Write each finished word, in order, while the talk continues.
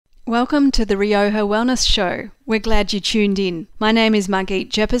Welcome to the Rioja Wellness Show. We're glad you tuned in. My name is Margit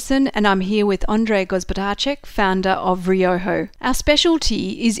Jefferson and I'm here with Andrei Gospodarczyk, founder of Rioja. Our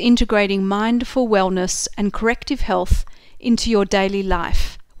specialty is integrating mindful wellness and corrective health into your daily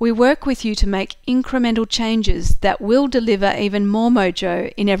life. We work with you to make incremental changes that will deliver even more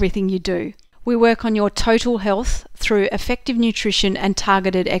mojo in everything you do. We work on your total health through effective nutrition and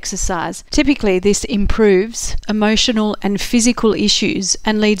targeted exercise. Typically, this improves emotional and physical issues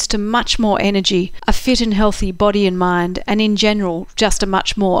and leads to much more energy, a fit and healthy body and mind, and in general, just a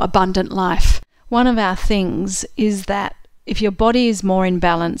much more abundant life. One of our things is that if your body is more in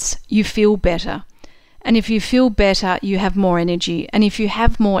balance, you feel better. And if you feel better, you have more energy. And if you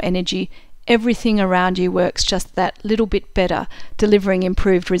have more energy, everything around you works just that little bit better, delivering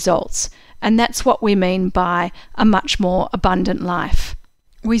improved results. And that's what we mean by a much more abundant life.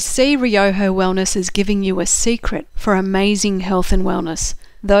 We see Rioja Wellness as giving you a secret for amazing health and wellness.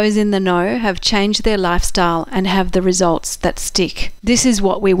 Those in the know have changed their lifestyle and have the results that stick. This is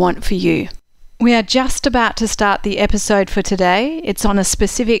what we want for you. We are just about to start the episode for today. It's on a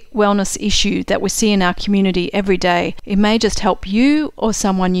specific wellness issue that we see in our community every day. It may just help you or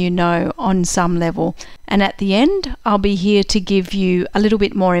someone you know on some level. And at the end, I'll be here to give you a little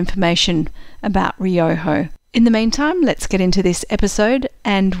bit more information about Rioja. In the meantime, let's get into this episode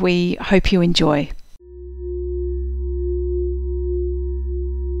and we hope you enjoy.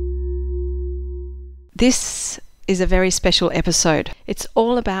 This is a very special episode. It's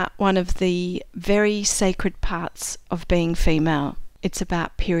all about one of the very sacred parts of being female. It's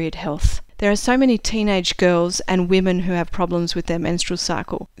about period health. There are so many teenage girls and women who have problems with their menstrual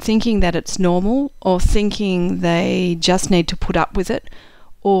cycle, thinking that it's normal or thinking they just need to put up with it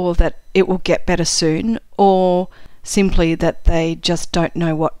or that it will get better soon or simply that they just don't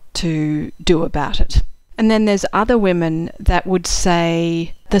know what to do about it. And then there's other women that would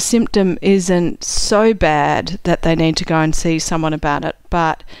say the symptom isn't so bad that they need to go and see someone about it,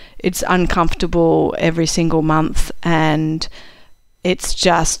 but it's uncomfortable every single month and it's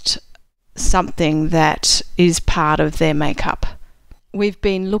just something that is part of their makeup. We've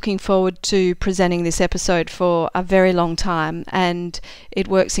been looking forward to presenting this episode for a very long time and it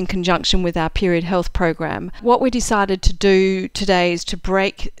works in conjunction with our period health program. What we decided to do today is to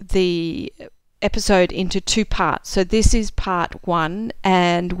break the episode into two parts. So this is part one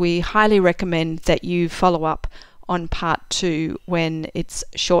and we highly recommend that you follow up on part two when it's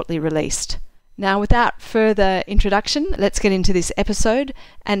shortly released. Now without further introduction, let's get into this episode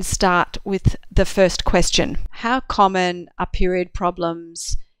and start with the first question. How common are period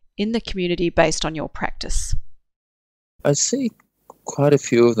problems in the community based on your practice? I see quite a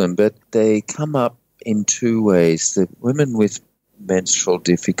few of them, but they come up in two ways. The women with menstrual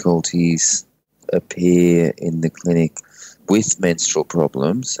difficulties appear in the clinic with menstrual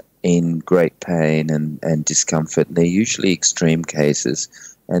problems in great pain and discomfort. They're usually extreme cases.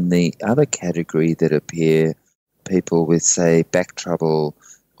 And the other category that appear, people with, say, back trouble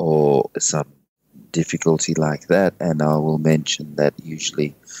or some difficulty like that, and I will mention that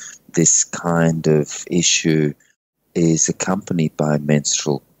usually this kind of issue is accompanied by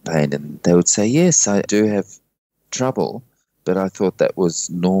menstrual pain. And they would say, yes, I do have trouble, but I thought that was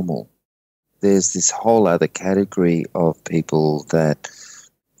normal. There's this whole other category of people that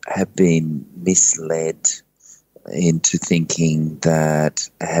have been misled into thinking that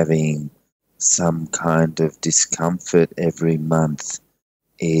having some kind of discomfort every month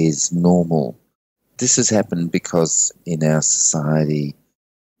is normal. This has happened because in our society,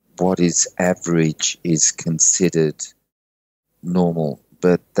 what is average is considered normal,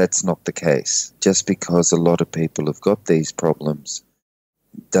 but that's not the case. Just because a lot of people have got these problems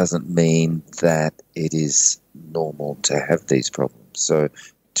doesn't mean that it is normal to have these problems. So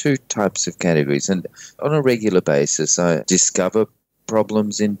two types of categories. And on a regular basis, I discover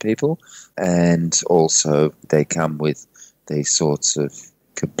problems in people and also they come with these sorts of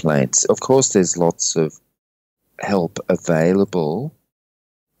complaints. Of course, there's lots of help available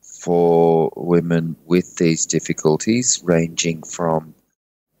for women with these difficulties, ranging from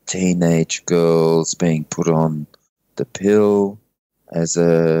teenage girls being put on the pill as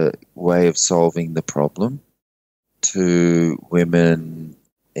a way of solving the problem, to women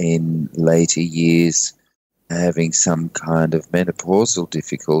in later years having some kind of menopausal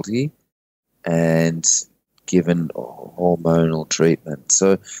difficulty and given hormonal treatment.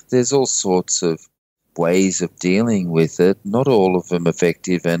 So there's all sorts of ways of dealing with it, not all of them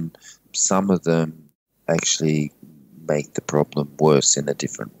effective, and some of them actually make the problem worse in a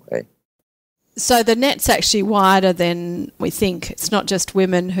different way. So the net's actually wider than we think. It's not just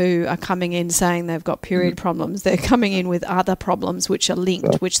women who are coming in saying they've got period problems. They're coming in with other problems which are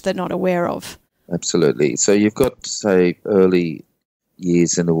linked, which they're not aware of. Absolutely. So you've got, say, early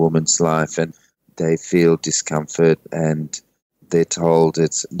years in a woman's life and they feel discomfort and they're told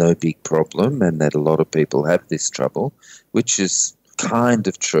it's no big problem and that a lot of people have this trouble, which is kind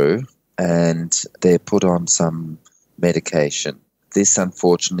of true, and they're put on some medication. This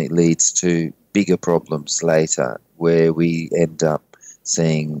unfortunately leads to bigger problems later where we end up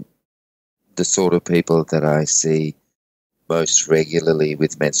seeing the sort of people that I see most regularly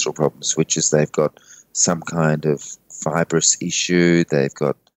with menstrual problems, which is they've got some kind of fibrous issue, they've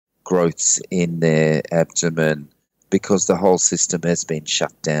got growths in their abdomen because the whole system has been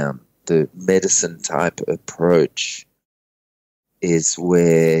shut down. The medicine type approach is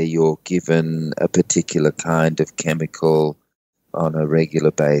where you're given a particular kind of chemical on a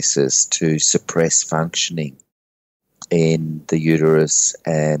regular basis to suppress functioning in the uterus,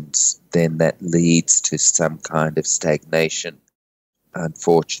 and then that leads to some kind of stagnation.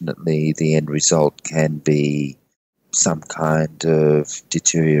 Unfortunately, the end result can be some kind of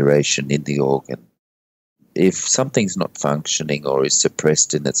deterioration in the organ. If something's not functioning or is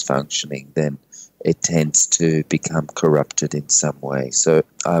suppressed in its functioning, then it tends to become corrupted in some way. So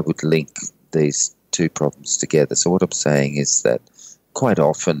I would link these two problems together. So what I'm saying is that quite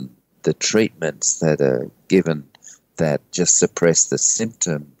often the treatments that are given that just suppress the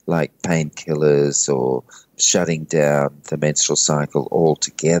symptom, like painkillers or shutting down the menstrual cycle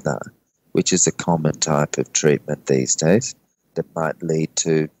altogether, which is a common type of treatment these days, that might lead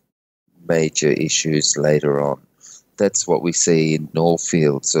to major issues later on. That's what we see in all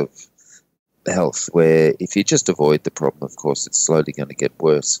fields of health, where if you just avoid the problem, of course, it's slowly going to get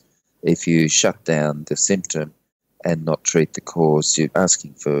worse. If you shut down the symptom and not treat the cause, you're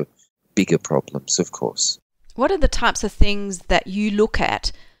asking for bigger problems, of course. What are the types of things that you look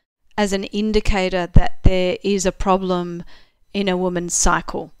at as an indicator that there is a problem in a woman's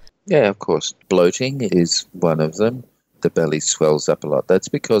cycle? Yeah, of course. Bloating is one of them. The belly swells up a lot. That's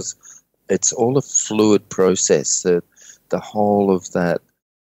because it's all a fluid process. The whole of that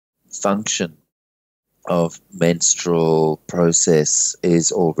function of menstrual process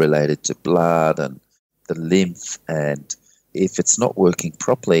is all related to blood and the lymph, and if it's not working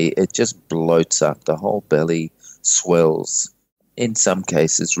properly, it just bloats up. The whole belly swells, in some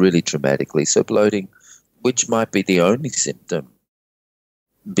cases really dramatically. So bloating, which might be the only symptom,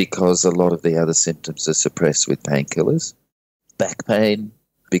 because a lot of the other symptoms are suppressed with painkillers. Back pain,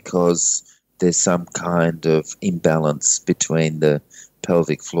 because there's some kind of imbalance between the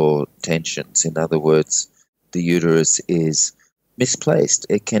pelvic floor tensions. In other words, the uterus is misplaced.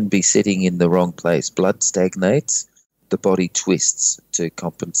 It can be sitting in the wrong place. Blood stagnates, the body twists to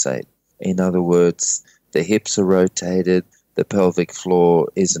compensate. In other words, the hips are rotated, the pelvic floor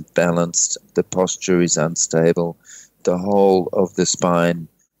isn't balanced, the posture is unstable, the whole of the spine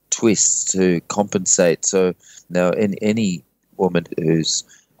twists to compensate. So now in any woman who's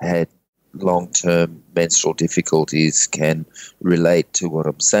had long-term menstrual difficulties can relate to what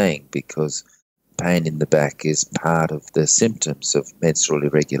I'm saying, because pain in the back is part of the symptoms of menstrual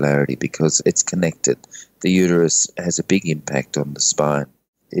irregularity because it's connected. The uterus has a big impact on the spine.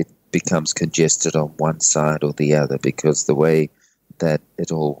 It becomes congested on one side or the other because the way that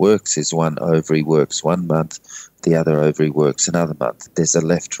it all works is one ovary works 1 month, the other ovary works another month. There's a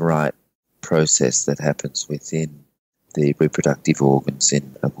left-right process that happens within the reproductive organs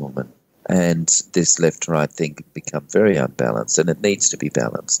in a woman. And this left-right thing can become very unbalanced, and it needs to be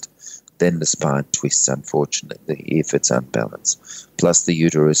balanced. Then the spine twists, unfortunately, if it's unbalanced. Plus the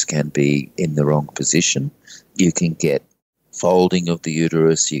uterus can be in the wrong position. You can get folding of the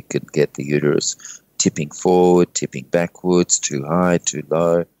uterus. You can get the uterus tipping forward, tipping backwards, too high, too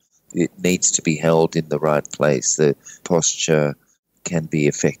low. It needs to be held in the right place. The posture can be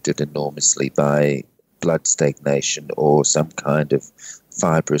affected enormously by blood stagnation or some kind of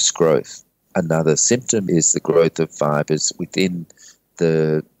fibrous growth. Another symptom is the growth of fibers within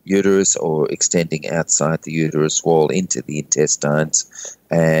the uterus or extending outside the uterus wall into the intestines,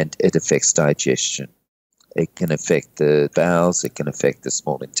 and it affects digestion. It can affect the bowels, it can affect the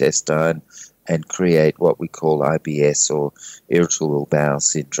small intestine and create what we call IBS or irritable bowel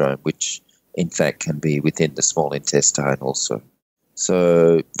syndrome, which in fact can be within the small intestine also.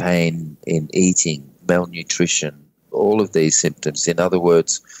 So pain in eating, malnutrition, all of these symptoms. In other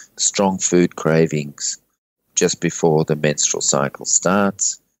words, strong food cravings just before the menstrual cycle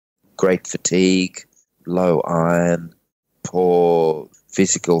starts, great fatigue, low iron, poor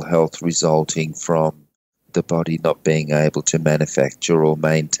physical health resulting from the body not being able to manufacture or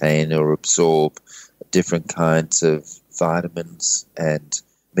maintain or absorb different kinds of vitamins and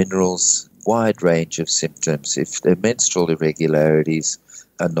minerals, wide range of symptoms. If the menstrual irregularities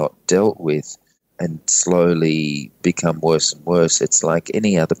are not dealt with and slowly become worse and worse, it's like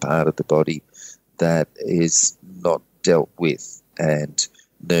any other part of the body that is not dealt with and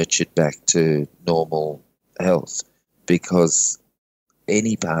nurtured back to normal health, because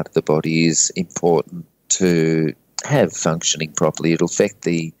any part of the body is important to have functioning properly. It'll affect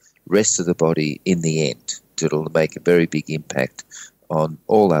the rest of the body in the end. It'll make a very big impact on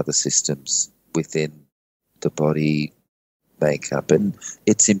all other systems within the body makeup. And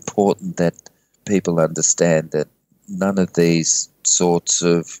it's important that people understand that none of these sorts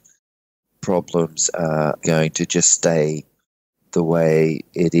of problems are going to just stay the way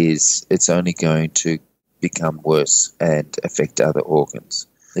it is. It's only going to become worse and affect other organs.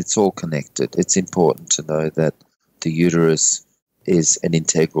 It's all connected. It's important to know that the uterus is an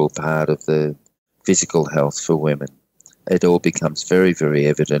integral part of the physical health for women. It all becomes very, very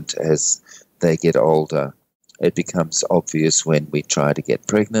evident as they get older. It becomes obvious when we try to get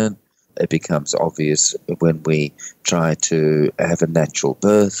pregnant. It becomes obvious when we try to have a natural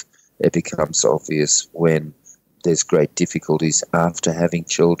birth. It becomes obvious when there's great difficulties after having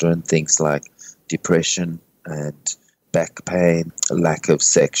children, things like depression and back pain, lack of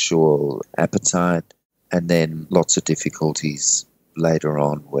sexual appetite, and then lots of difficulties later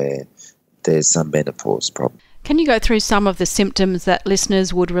on where there's some menopause problem. Can you go through some of the symptoms that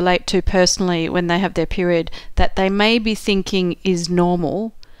listeners would relate to personally when they have their period that they may be thinking is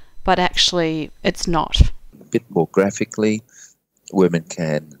normal, but actually it's not? A bit more graphically, women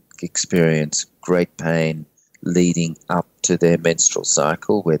can experience great pain leading up to their menstrual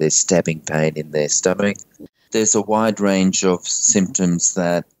cycle, where there's stabbing pain in their stomach. There's a wide range of symptoms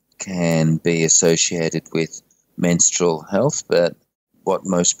that can be associated with menstrual health, but what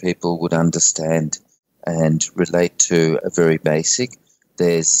most people would understand and relate to are very basic.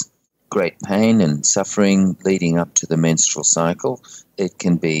 There's great pain and suffering leading up to the menstrual cycle. It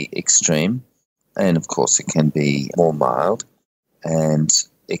can be extreme, and of course it can be more mild, and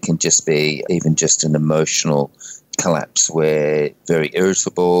it can just be even just an emotional collapse where very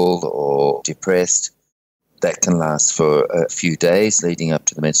irritable or depressed. That can last for a few days leading up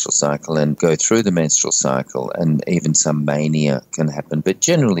to the menstrual cycle and go through the menstrual cycle, and even some mania can happen, but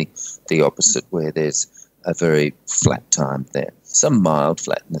generally the opposite, where there's a very flat time there. Some mild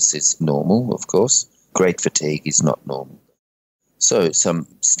flatness is normal, of course. Great fatigue is not normal. So some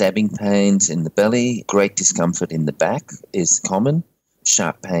stabbing pains in the belly, great discomfort in the back is common,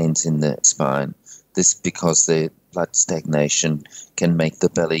 sharp pains in the spine. This because the blood stagnation can make the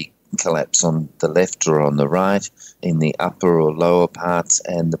belly collapse on the left or on the right, in the upper or lower parts,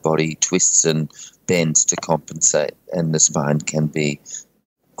 and the body twists and bends to compensate, and the spine can be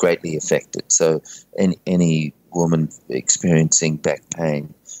greatly affected. So any woman experiencing back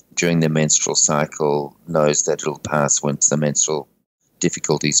pain during the menstrual cycle knows that it'll pass once the menstrual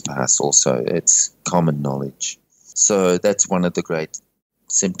difficulties pass also. It's common knowledge. So that's one of the great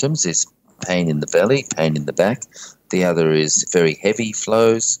symptoms, is pain in the belly, pain in the back. The other is very heavy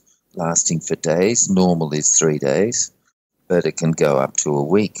flows lasting for days. Normal is 3 days, but it can go up to a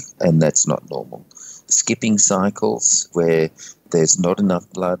week, and that's not normal. Skipping cycles where there's not enough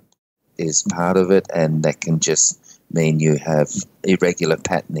blood is part of it, and that can just mean you have irregular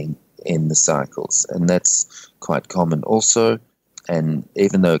patterning in the cycles, and that's quite common also. And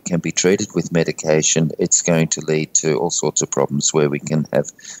even though it can be treated with medication, it's going to lead to all sorts of problems where we can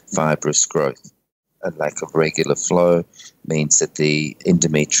have fibrous growth. A lack of regular flow means that the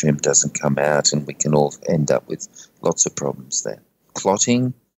endometrium doesn't come out, and we can all end up with lots of problems there.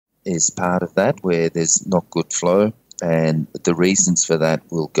 Clotting is part of that, where there's not good flow, and the reasons for that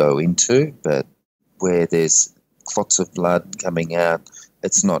we'll go into, but where there's clots of blood coming out,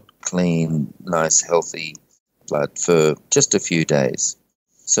 it's not clean, nice, healthy blood for just a few days.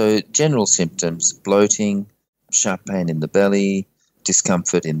 So general symptoms: bloating, sharp pain in the belly,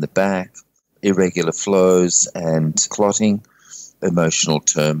 discomfort in the back, irregular flows and clotting, emotional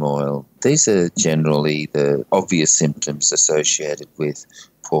turmoil. These are generally the obvious symptoms associated with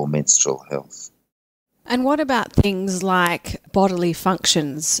poor menstrual health. And what about things like bodily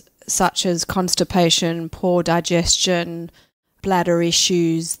functions, such as constipation, poor digestion, bladder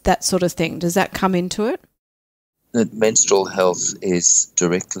issues, that sort of thing? Does that come into it? The menstrual health is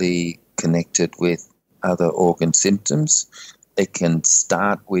directly connected with other organ symptoms. It can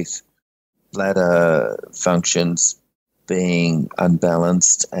start with bladder functions being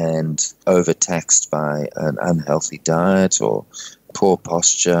unbalanced and overtaxed by an unhealthy diet or poor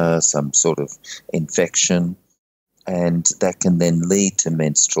posture, some sort of infection, and that can then lead to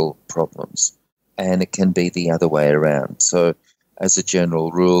menstrual problems. And it can be the other way around. So as a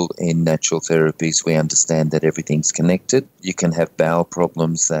general rule in natural therapies, we understand that everything's connected. You can have bowel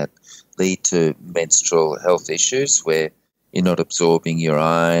problems that lead to menstrual health issues where you're not absorbing your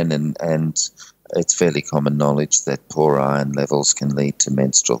iron, and it's fairly common knowledge that poor iron levels can lead to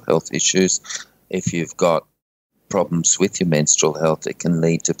menstrual health issues. If you've got problems with your menstrual health, it can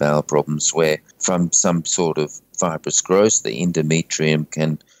lead to bowel problems where from some sort of fibrous growth, the endometrium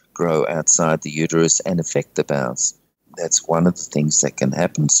can grow outside the uterus and affect the bowels. That's one of the things that can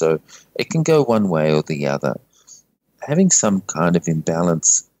happen. So it can go one way or the other. Having some kind of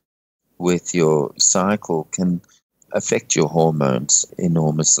imbalance with your cycle can affect your hormones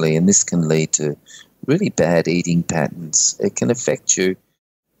enormously, and this can lead to really bad eating patterns. It can affect you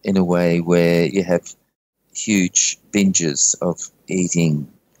in a way where you have huge binges of eating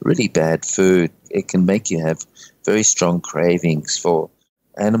really bad food. It can make you have very strong cravings for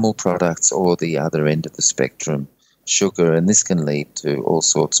animal products or the other end of the spectrum, sugar, and this can lead to all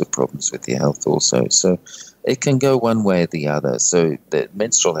sorts of problems with your health also. So it can go one way or the other. So the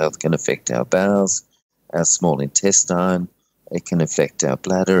menstrual health can affect our bowels, our small intestine, it can affect our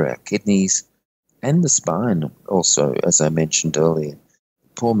bladder, our kidneys, and the spine also, as I mentioned earlier.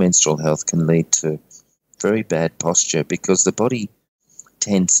 Poor menstrual health can lead to very bad posture because the body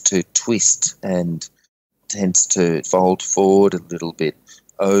tends to twist and tends to fold forward a little bit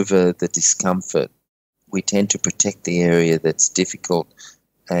over the discomfort. We tend to protect the area that's difficult,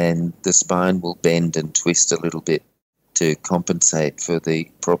 and the spine will bend and twist a little bit to compensate for the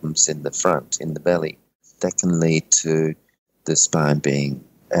problems in the front, in the belly. That can lead to the spine being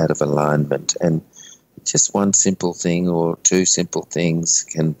out of alignment. And just one simple thing or two simple things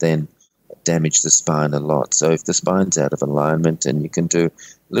can then damage the spine a lot. So if the spine's out of alignment, and you can do a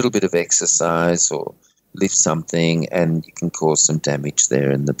little bit of exercise or lift something, and you can cause some damage there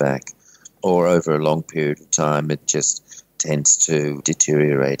in the back. Or over a long period of time, it just tends to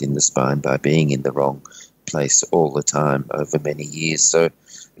deteriorate in the spine by being in the wrong place all the time over many years. So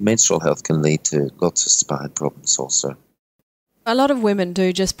menstrual health can lead to lots of spine problems also. A lot of women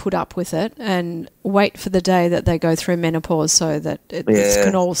do just put up with it and wait for the day that they go through menopause so that this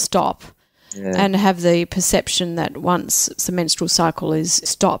can all stop, and have the perception that once the menstrual cycle is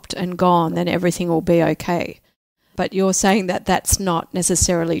stopped and gone, then everything will be okay. But you're saying that that's not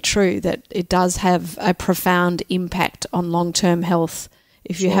necessarily true, that it does have a profound impact on long-term health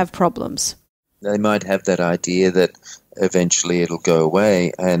if you have problems. They might have that idea that eventually it'll go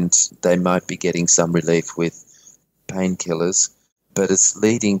away, and they might be getting some relief with painkillers, but it's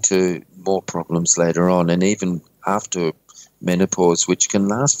leading to more problems later on, and even after menopause, which can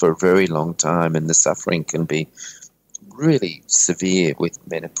last for a very long time, and the suffering can be really severe with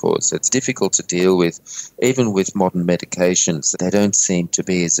menopause. It's difficult to deal with, even with modern medications. They don't seem to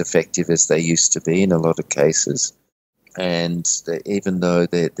be as effective as they used to be in a lot of cases. And even though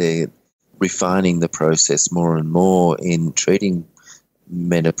they're refining the process more and more in treating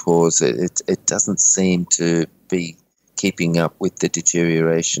menopause, it doesn't seem to be keeping up with the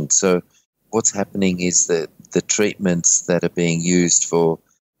deterioration. So what's happening is that the treatments that are being used for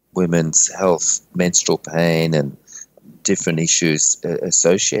women's health, menstrual pain and different issues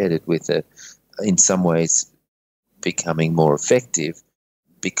associated with it, in some ways becoming more effective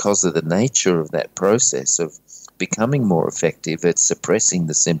because of the nature of that process of becoming more effective. It's suppressing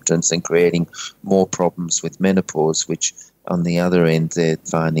the symptoms and creating more problems with menopause, which on the other end they're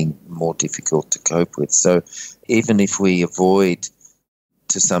finding more difficult to cope with. So even if we avoid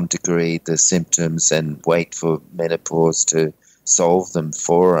to some degree the symptoms and wait for menopause to solve them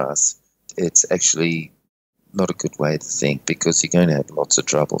for us, it's actually not a good way to think, because you're going to have lots of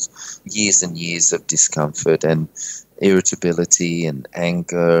troubles, years and years of discomfort and irritability and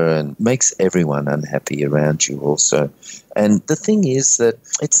anger, and makes everyone unhappy around you also. And the thing is that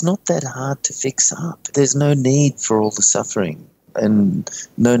it's not that hard to fix up. There's no need for all the suffering and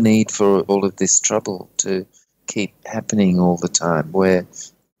no need for all of this trouble to keep happening all the time, where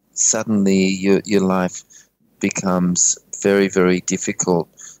suddenly your life becomes very, very difficult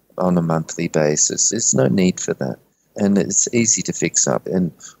on a monthly basis. There's no need for that. And it's easy to fix up.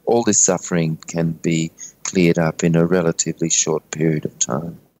 And all this suffering can be cleared up in a relatively short period of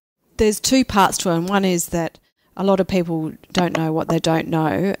time. There's two parts to it. And one is that a lot of people don't know what they don't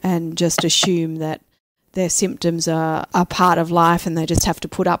know and just assume that their symptoms are a part of life and they just have to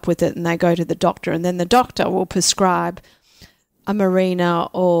put up with it, and they go to the doctor, and then the doctor will prescribe a Mirena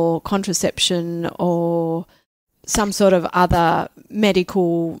or contraception or some sort of other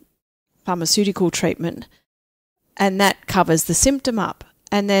medical pharmaceutical treatment. and that covers the symptom up.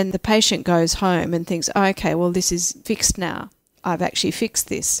 And then the patient goes home and thinks, oh, okay, well, this is fixed now. I've actually fixed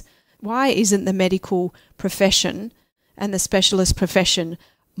this. Why isn't the medical profession and the specialist profession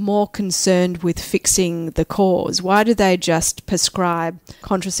more concerned with fixing the cause? Why do they just prescribe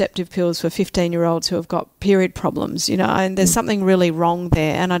contraceptive pills for 15-year-olds who have got period problems? You know, and there's something really wrong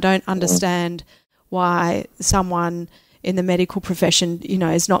there. And I don't understand why someone in the medical profession, you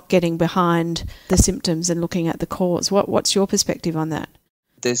know, is not getting behind the symptoms and looking at the cause. What's your perspective on that?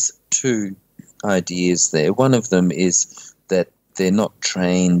 There's two ideas there. One of them is that they're not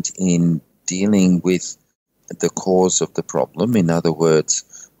trained in dealing with the cause of the problem. In other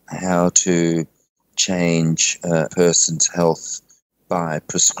words, how to change a person's health by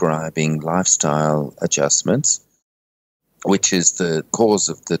prescribing lifestyle adjustments, which is the cause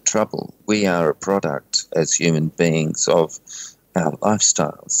of the trouble. We are a product as human beings of our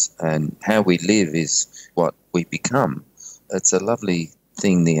lifestyles, and how we live is what we become. It's a lovely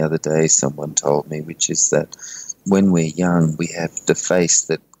thing the other day someone told me, which is that when we're young, we have the face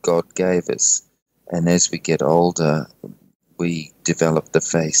that God gave us, and as we get older, we develop the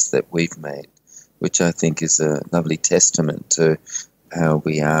face that we've made, which I think is a lovely testament to how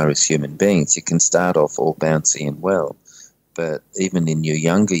we are as human beings. You can start off all bouncy and well, but even in your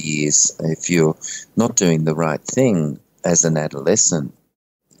younger years, if you're not doing the right thing as an adolescent,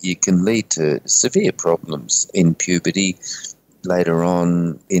 you can lead to severe problems in puberty, later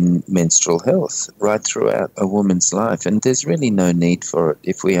on in menstrual health, right throughout a woman's life. And there's really no need for it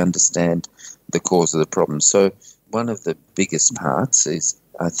if we understand the cause of the problem. So one of the biggest parts is,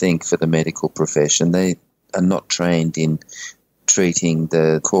 I think, for the medical profession, they are not trained in treating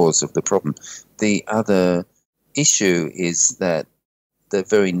the cause of the problem. The other issue is that the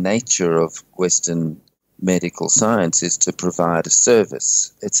very nature of Western medical science is to provide a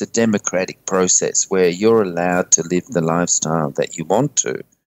service. It's a democratic process where you're allowed to live the lifestyle that you want to,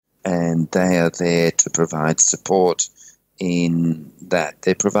 and they are there to provide support in that.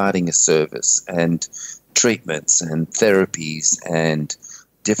 They're providing a service and treatments and therapies and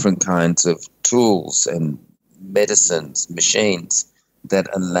different kinds of tools and medicines, machines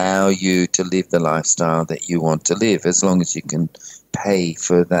that allow you to live the lifestyle that you want to live. As long as you can pay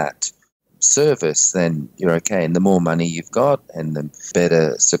for that service, then you're okay. And the more money you've got and the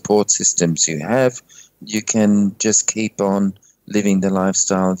better support systems you have, you can just keep on living the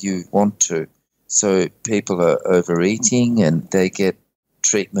lifestyle you want to. So people are overeating and they get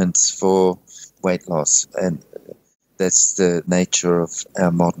treatments for weight loss. And that's the nature of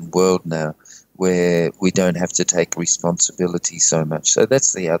our modern world now, where we don't have to take responsibility so much. So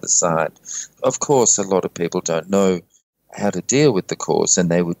that's the other side. Of course, a lot of people don't know how to deal with the cause, and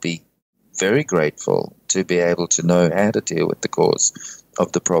they would be very grateful to be able to know how to deal with the cause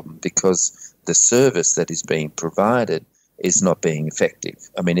of the problem, because the service that is being provided is not being effective.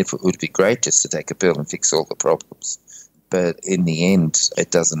 I mean, it would be great just to take a pill and fix all the problems, but in the end,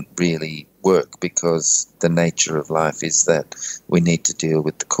 it doesn't really work, because the nature of life is that we need to deal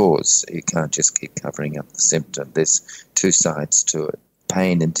with the cause. You can't just keep covering up the symptom. There's two sides to it.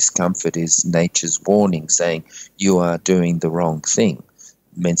 Pain and discomfort is nature's warning saying you are doing the wrong thing.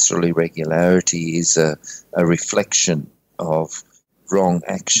 Menstrual irregularity is a reflection of wrong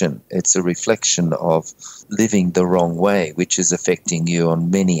action. It's a reflection of living the wrong way, which is affecting you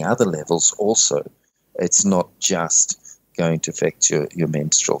on many other levels also. It's not just going to affect your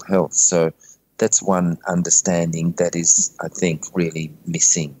menstrual health. So that's one understanding that is, I think, really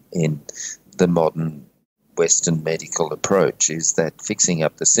missing in the modern Western medical approach, is that fixing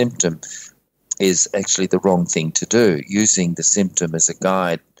up the symptom is actually the wrong thing to do. Using the symptom as a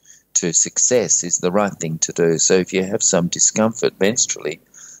guide to success is the right thing to do. So if you have some discomfort menstrually,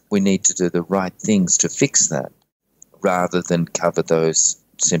 we need to do the right things to fix that rather than cover those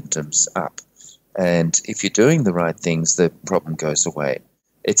symptoms up. And if you're doing the right things, the problem goes away.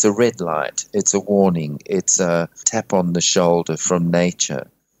 It's a red light. It's a warning. It's a tap on the shoulder from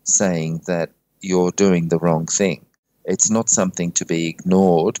nature saying that you're doing the wrong thing. It's not something to be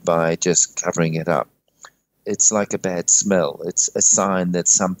ignored by just covering it up. It's like a bad smell. It's a sign that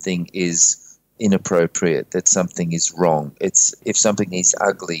something is inappropriate, that something is wrong. If something is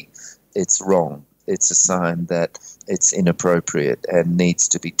ugly, it's wrong. It's a sign that it's inappropriate and needs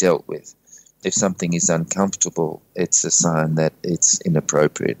to be dealt with. If something is uncomfortable, it's a sign that it's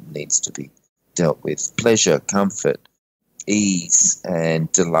inappropriate and needs to be dealt with. Pleasure, comfort, ease,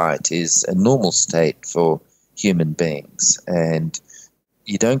 and delight is a normal state for human beings, and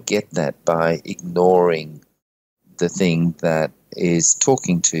you don't get that by ignoring the thing that is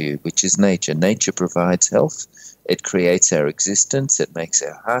talking to you, which is nature. Nature provides health. It creates our existence. It makes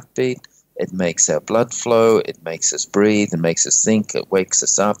our heart beat. It makes our blood flow, it makes us breathe, it makes us think, it wakes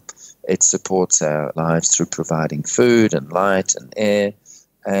us up, it supports our lives through providing food and light and air.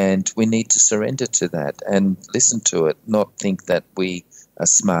 And we need to surrender to that and listen to it, not think that we are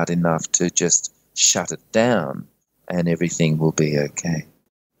smart enough to just shut it down and everything will be okay.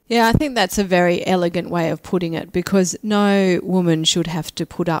 Yeah, I think that's a very elegant way of putting it, because no woman should have to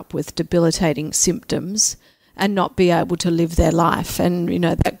put up with debilitating symptoms and not be able to live their life. And,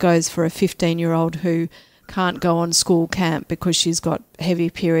 that goes for a 15-year-old who can't go on school camp because she's got heavy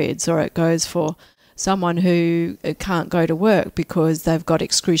periods, or it goes for someone who can't go to work because they've got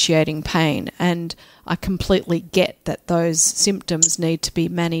excruciating pain. And I completely get that those symptoms need to be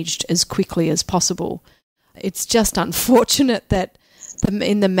managed as quickly as possible. It's just unfortunate that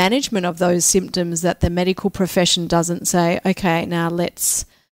in the management of those symptoms that the medical profession doesn't say, okay, now let's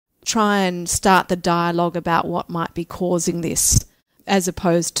try and start the dialogue about what might be causing this, as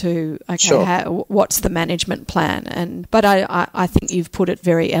opposed to, okay, sure. What's the management plan? But I think you've put it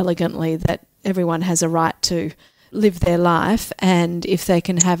very elegantly that everyone has a right to live their life, and if they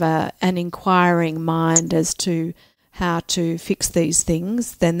can have an inquiring mind as to how to fix these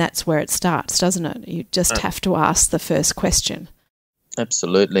things, then that's where it starts, doesn't it? You just have to ask the first question.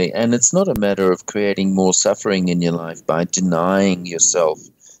 Absolutely. And it's not a matter of creating more suffering in your life by denying yourself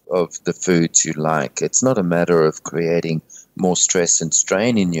of the foods you like. It's not a matter of creating more stress and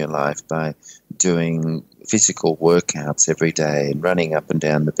strain in your life by doing physical workouts every day and running up and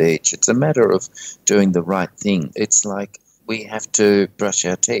down the beach. It's a matter of doing the right thing. It's like we have to brush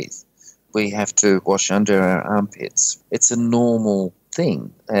our teeth. We have to wash under our armpits. It's a normal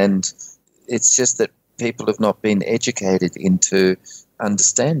thing. And it's just that people have not been educated into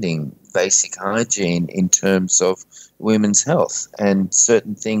understanding basic hygiene in terms of women's health, and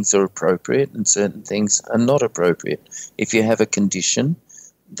certain things are appropriate and certain things are not appropriate. If you have a condition,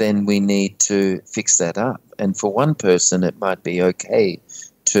 then we need to fix that up. And for one person, it might be okay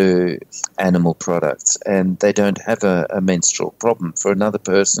to animal products and they don't have a menstrual problem. For another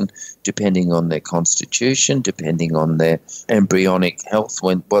person, depending on their constitution, depending on their embryonic health,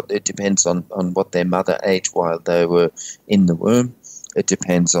 it depends on what their mother ate while they were in the womb. It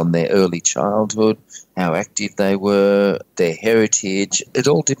depends on their early childhood, how active they were, their heritage. It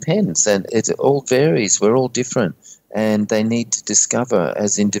all depends and it all varies. We're all different. And they need to discover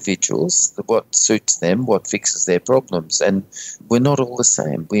as individuals what suits them, what fixes their problems. And we're not all the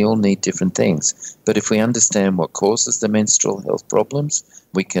same. We all need different things. But if we understand what causes the menstrual health problems,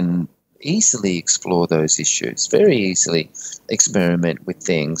 we can easily explore those issues, very easily experiment with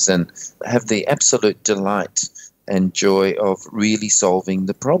things and have the absolute delight and joy of really solving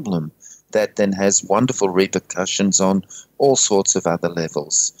the problem. That then has wonderful repercussions on all sorts of other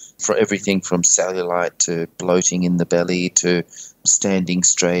levels, for everything from cellulite to bloating in the belly to standing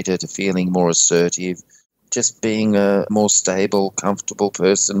straighter to feeling more assertive, just being a more stable, comfortable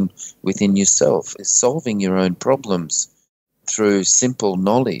person within yourself. Solving your own problems through simple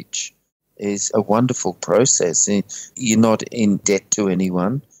knowledge is a wonderful process. You're not in debt to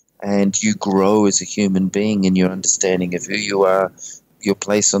anyone, and you grow as a human being in your understanding of who you are, your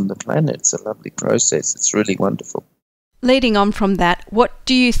place on the planet. It's a lovely process. It's really wonderful. Leading on from that, what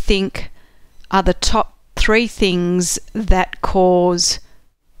do you think are the top 3 things that cause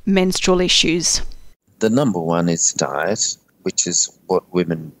menstrual issues? The number one is diet, which is what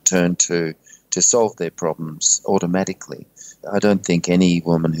women turn to solve their problems automatically. I don't think any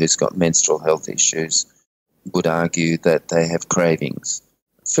woman who's got menstrual health issues would argue that they have cravings.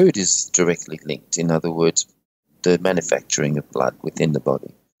 Food is directly linked. In other words, the manufacturing of blood within the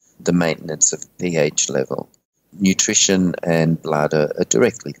body, the maintenance of pH level. Nutrition and blood are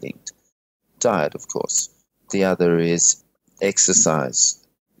directly linked. Diet, of course. The other is exercise.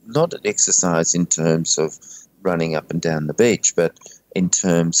 Not exercise in terms of running up and down the beach, but in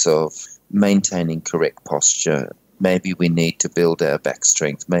terms of maintaining correct posture. Maybe we need to build our back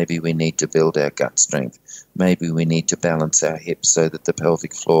strength. Maybe we need to build our gut strength. Maybe we need to balance our hips so that the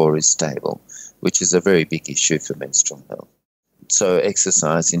pelvic floor is stable, which is a very big issue for menstrual health. So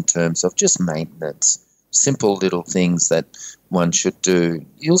exercise in terms of just maintenance, simple little things that one should do.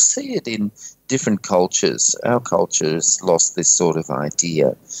 You'll see it in different cultures. Our culture has lost this sort of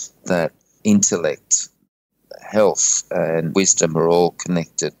idea that intellect, health, and wisdom are all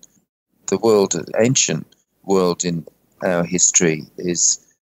connected. The ancient world in our history is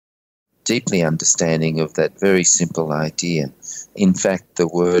deeply understanding of that very simple idea. In fact, the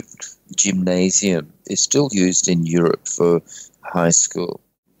word gymnasium is still used in Europe for high school.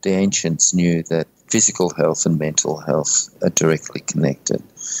 The ancients knew that physical health and mental health are directly connected.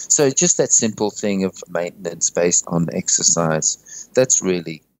 So just that simple thing of maintenance based on exercise, that's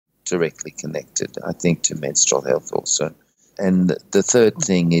really directly connected, I think, to menstrual health also. And the third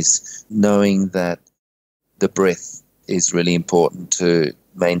thing is knowing that the breath is really important to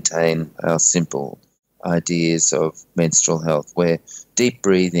maintain our simple ideas of menstrual health, where deep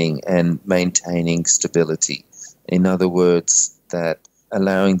breathing and maintaining stability. In other words, that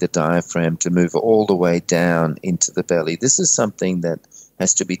allowing the diaphragm to move all the way down into the belly. This is something that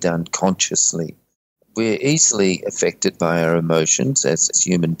has to be done consciously. We're easily affected by our emotions as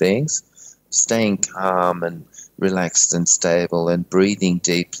human beings. Staying calm and relaxed and stable and breathing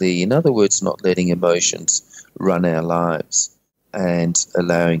deeply. In other words, not letting emotions run our lives and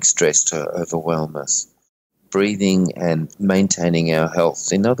allowing stress to overwhelm us. Breathing and maintaining our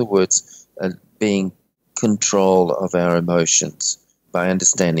health. In other words, being control of our emotions by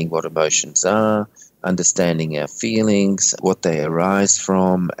understanding what emotions are, understanding our feelings, what they arise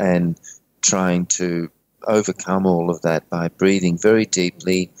from, and trying to overcome all of that by breathing very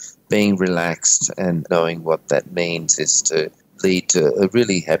deeply, being relaxed, and knowing what that means is to lead to a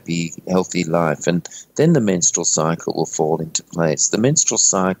really happy, healthy life. And then the menstrual cycle will fall into place. The menstrual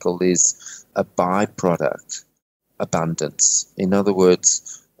cycle is a byproduct, abundance. In other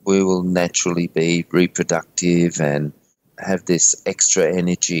words, we will naturally be reproductive and have this extra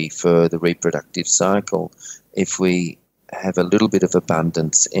energy for the reproductive cycle if we have a little bit of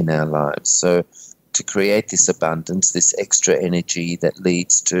abundance in our lives. So to create this abundance, this extra energy that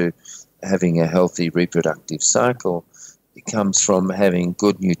leads to having a healthy reproductive cycle, it comes from having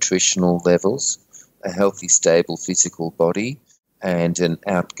good nutritional levels, a healthy, stable physical body, and an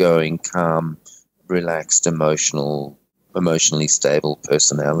outgoing, calm, relaxed, emotionally stable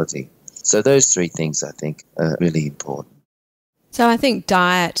personality. So those three things, I think, are really important. So I think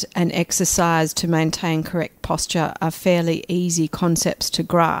diet and exercise to maintain correct posture are fairly easy concepts to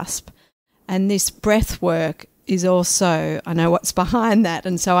grasp. And this breath work is also, I know what's behind that,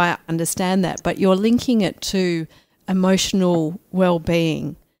 and so I understand that, but you're linking it to emotional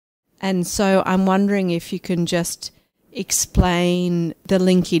well-being. And so I'm wondering if you can just explain the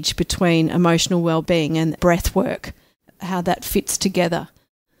linkage between emotional well-being and breath work, how that fits together.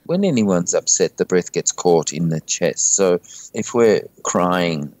 When anyone's upset, the breath gets caught in the chest. So if we're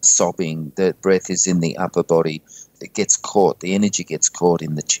crying, sobbing, the breath is in the upper body. It gets caught, the energy gets caught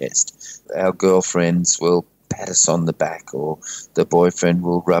in the chest. Our girlfriends will pat us on the back, or the boyfriend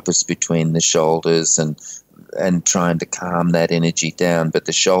will rub us between the shoulders and trying to calm that energy down. But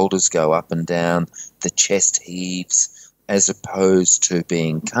the shoulders go up and down, the chest heaves, as opposed to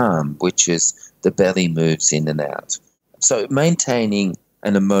being calm, which is the belly moves in and out. So maintaining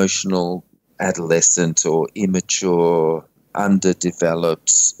an emotional adolescent or immature, underdeveloped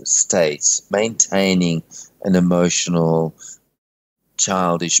state, maintaining an emotional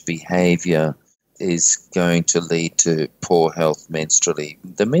childish behavior is going to lead to poor health menstrually.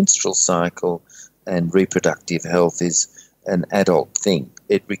 The menstrual cycle and reproductive health is an adult thing.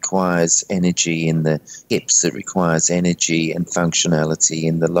 It requires energy in the hips. It requires energy and functionality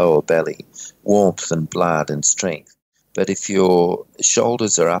in the lower belly, warmth and blood and strength. But if your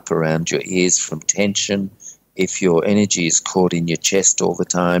shoulders are up around your ears from tension, if your energy is caught in your chest all the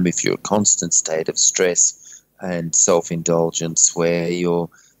time, if you're in a constant state of stress and self-indulgence where you're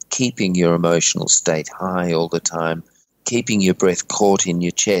keeping your emotional state high all the time, keeping your breath caught in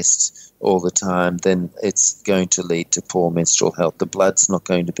your chest all the time, then it's going to lead to poor menstrual health. The blood's not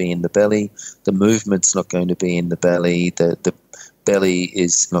going to be in the belly, the movement's not going to be in the belly, the belly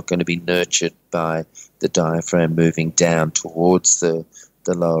is not going to be nurtured by the diaphragm moving down towards the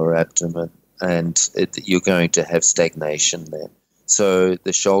lower abdomen, and you're going to have stagnation there. So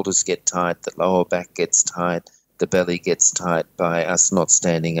the shoulders get tight, the lower back gets tight, the belly gets tight by us not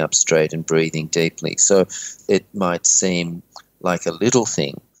standing up straight and breathing deeply. So it might seem like a little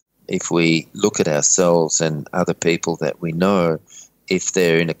thing if we look at ourselves and other people that we know. If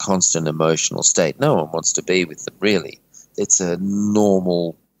they're in a constant emotional state, no one wants to be with them, really. It's a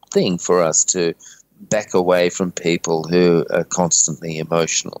normal thing for us to back away from people who are constantly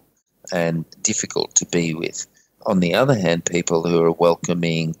emotional and difficult to be with. On the other hand, people who are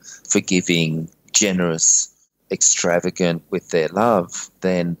welcoming, forgiving, generous, extravagant with their love,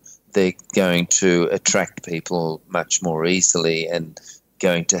 then they're going to attract people much more easily and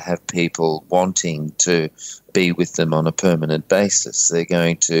going to have people wanting to be with them on a permanent basis. They're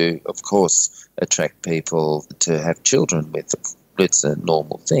going to, of course, attract people to have children with them. It's a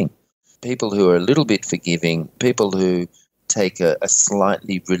normal thing. People who are a little bit forgiving, people who take a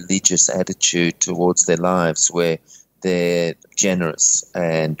slightly religious attitude towards their lives where they're generous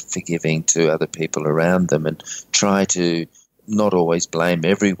and forgiving to other people around them and try to not always blame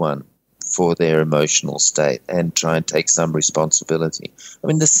everyone for their emotional state and try and take some responsibility. I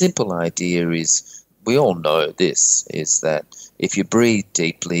mean, the simple idea is, we all know this, is that if you breathe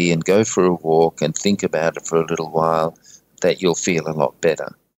deeply and go for a walk and think about it for a little while, that you'll feel a lot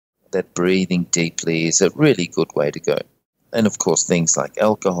better. That breathing deeply is a really good way to go. And of course, things like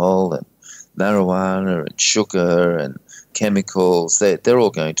alcohol and marijuana and sugar and chemicals, they're all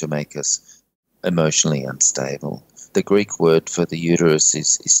going to make us emotionally unstable. The Greek word for the uterus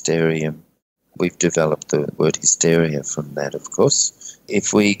is hysterium. We've developed the word hysteria from that, of course.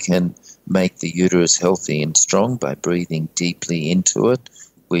 If we can make the uterus healthy and strong by breathing deeply into it,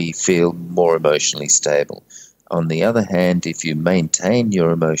 we feel more emotionally stable. On the other hand, if you maintain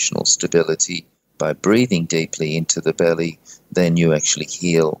your emotional stability by breathing deeply into the belly, then you actually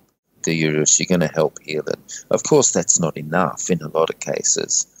heal the uterus. You're going to help heal it. Of course, that's not enough in a lot of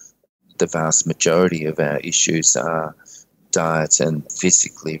cases. The vast majority of our issues are diet and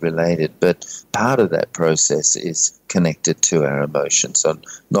physically related, but part of that process is connected to our emotions, on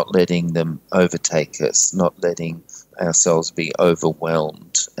not letting them overtake us, not letting ourselves be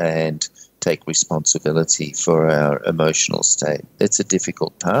overwhelmed and take responsibility for our emotional state. It's a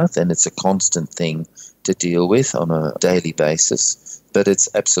difficult path, and it's a constant thing to deal with on a daily basis, but it's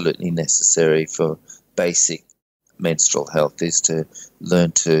absolutely necessary for basic menstrual health, is to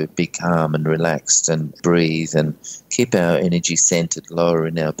learn to be calm and relaxed and breathe and keep our energy centered lower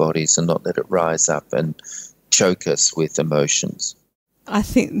in our bodies and not let it rise up and choke us with emotions. I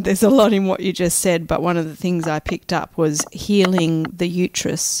think there's a lot in what you just said, but one of the things I picked up was healing the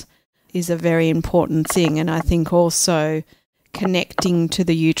uterus is a very important thing, and I think also connecting to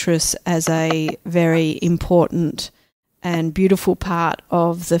the uterus as a very important and beautiful part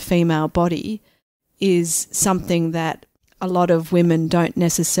of the female body is something that a lot of women don't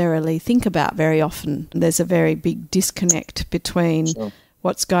necessarily think about very often. There's a very big disconnect between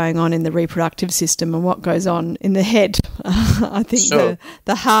what's going on in the reproductive system and what goes on in the head. I think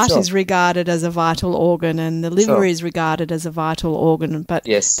the heart is regarded as a vital organ and the liver is regarded as a vital organ, but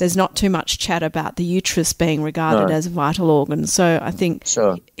there's not too much chat about the uterus being regarded as a vital organ. So I think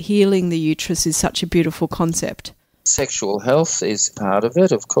healing the uterus is such a beautiful concept. Sexual health is part of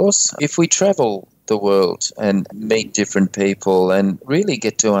it, of course. If we travel the world and meet different people and really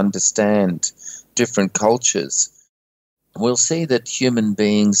get to understand different cultures, we'll see that human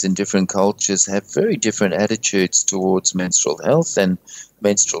beings in different cultures have very different attitudes towards menstrual health and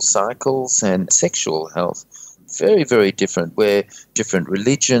menstrual cycles and sexual health. Very, very different, where different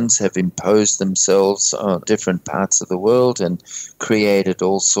religions have imposed themselves on different parts of the world and created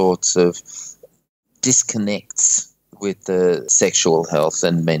all sorts of disconnects with the sexual health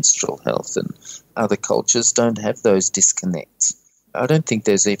and menstrual health, and other cultures don't have those disconnects. I don't think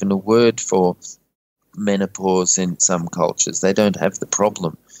there's even a word for menopause in some cultures. They don't have the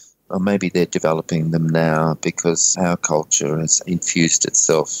problem. Or maybe they're developing them now because our culture has infused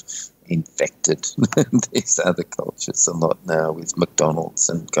itself, infected these other cultures a lot now with McDonald's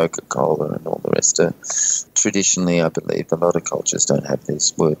and Coca-Cola and all the rest of it. Traditionally, I believe a lot of cultures don't have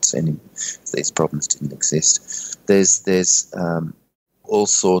these words anymore. These problems didn't exist. There's all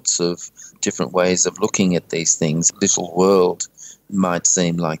sorts of different ways of looking at these things. Little world might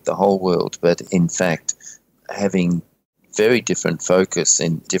seem like the whole world, but in fact, having very different focus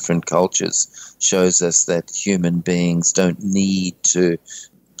in different cultures shows us that human beings don't need to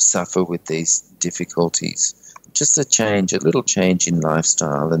suffer with these difficulties. Just a little change in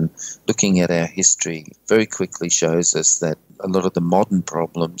lifestyle and looking at our history very quickly shows us that a lot of the modern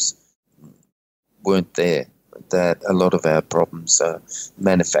problems weren't there, that a lot of our problems are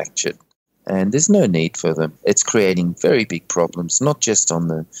manufactured. And there's no need for them. It's creating very big problems, not just on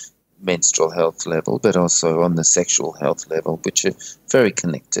the menstrual health level, but also on the sexual health level, which are very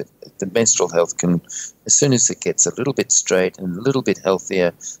connected. The menstrual health can, as soon as it gets a little bit straight and a little bit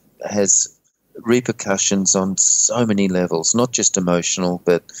healthier, has repercussions on so many levels, not just emotional,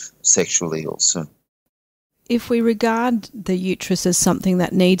 but sexually also. If we regard the uterus as something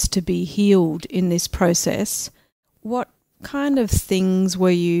that needs to be healed in this process, what kind of things were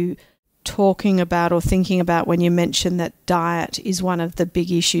you talking about or thinking about when you mentioned that diet is one of the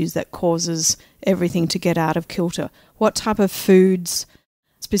big issues that causes everything to get out of kilter? What type of foods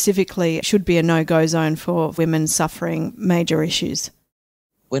specifically should be a no-go zone for women suffering major issues?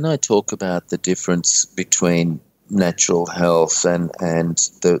 When I talk about the difference between natural health and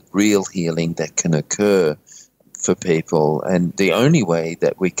the real healing that can occur for people, and the only way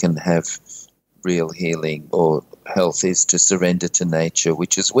that we can have real healing or health is to surrender to nature,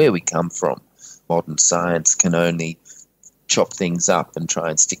 which is where we come from. Modern science can only chop things up and try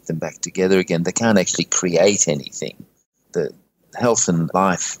and stick them back together again. They can't actually create anything. The health and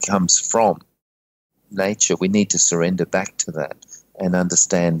life comes from nature. We need to surrender back to that and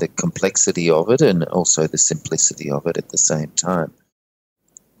understand the complexity of it and also the simplicity of it at the same time.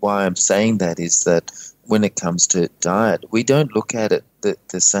 Why I'm saying that is that when it comes to diet, we don't look at it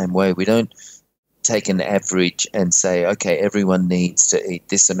the same way. We don't take an average and say, okay, everyone needs to eat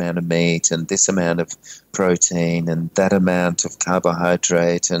this amount of meat and this amount of protein and that amount of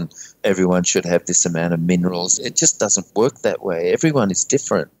carbohydrate and everyone should have this amount of minerals. It just doesn't work that way. Everyone is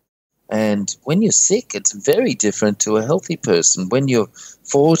different. And when you're sick, it's very different to a healthy person. When you're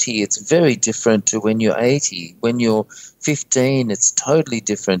 40, it's very different to when you're 80. When you're 15, it's totally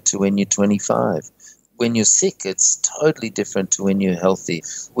different to when you're 25. When you're sick, it's totally different to when you're healthy.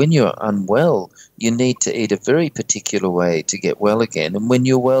 When you're unwell, you need to eat a very particular way to get well again. And when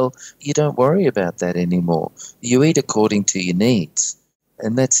you're well, you don't worry about that anymore. You eat according to your needs.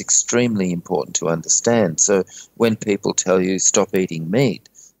 And that's extremely important to understand. So when people tell you stop eating meat,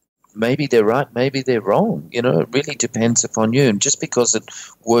 maybe they're right, maybe they're wrong. You know, it really depends upon you. And just because it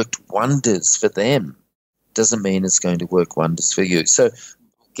worked wonders for them doesn't mean it's going to work wonders for you. So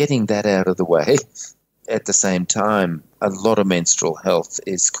getting that out of the way, at the same time, a lot of menstrual health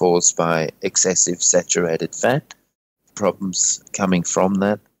is caused by excessive saturated fat, problems coming from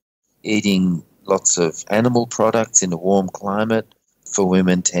that, eating lots of animal products in a warm climate for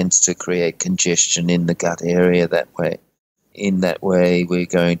women tends to create congestion in the gut area that way. In that way, we're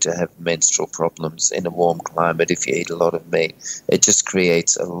going to have menstrual problems in a warm climate if you eat a lot of meat. It just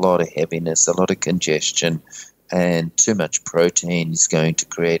creates a lot of heaviness, a lot of congestion, and too much protein is going to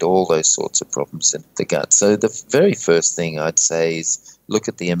create all those sorts of problems in the gut. So the very first thing I'd say is look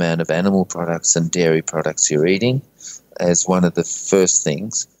at the amount of animal products and dairy products you're eating as one of the first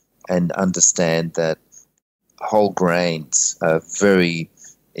things, and understand that whole grains are very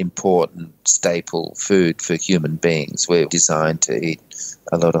important staple food for human beings. We're designed to eat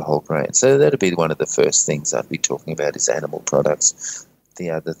a lot of whole grains. So that'd be one of the first things I'd be talking about is animal products. The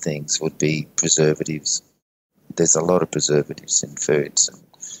other things would be preservatives. There's a lot of preservatives in foods.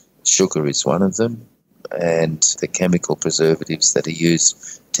 Sugar is one of them, and the chemical preservatives that are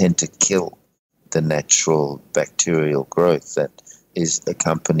used tend to kill the natural bacterial growth that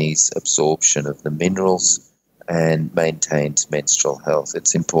accompanies absorption of the minerals and maintains menstrual health.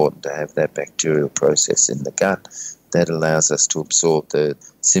 It's important to have that bacterial process in the gut that allows us to absorb the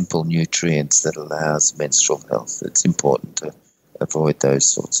simple nutrients that allows menstrual health. It's important to avoid those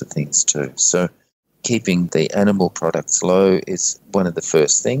sorts of things too. So keeping the animal products low is one of the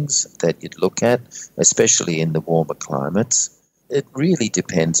first things that you'd look at, especially in the warmer climates. It really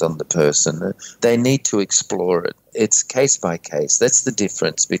depends on the person. They need to explore it. It's case by case. That's the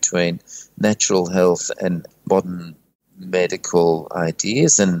difference between natural health and modern medical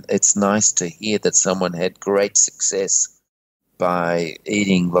ideas. And it's nice to hear that someone had great success by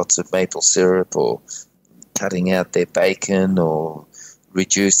eating lots of maple syrup or cutting out their bacon or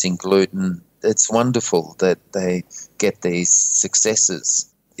reducing gluten. It's wonderful that they get these successes.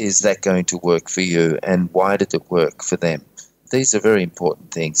 Is that going to work for you, and why did it work for them? These are very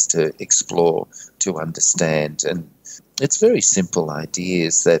important things to explore, to understand. And it's very simple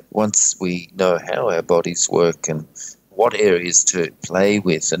ideas that once we know how our bodies work and what areas to play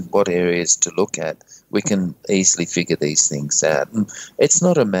with and what areas to look at, we can easily figure these things out. And it's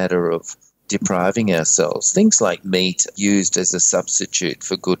not a matter of depriving ourselves. Things like meat used as a substitute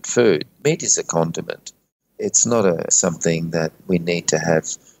for good food. Meat is a condiment. It's not something that we need to have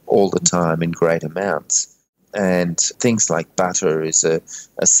all the time in great amounts. And things like butter is a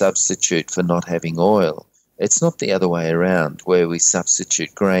substitute for not having oil. It's not the other way around where we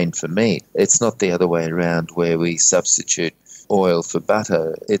substitute grain for meat. It's not the other way around where we substitute oil for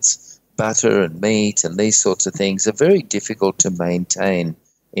butter. It's butter and meat and these sorts of things are very difficult to maintain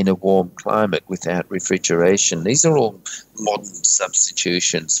in a warm climate without refrigeration. These are all modern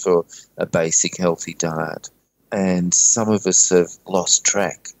substitutions for a basic healthy diet. And some of us have lost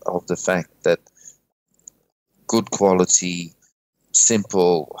track of the fact that good quality,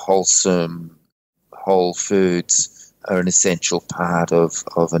 simple, wholesome, whole foods are an essential part of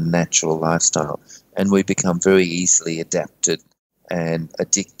a natural lifestyle. And we become very easily adapted and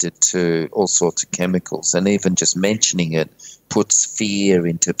addicted to all sorts of chemicals. And even just mentioning it puts fear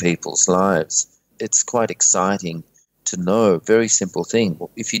into people's lives. It's quite exciting to know, very simple thing.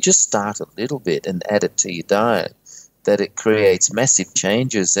 If you just start a little bit and add it to your diet, that it creates massive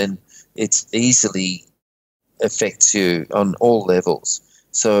changes and it's easily affects you on all levels.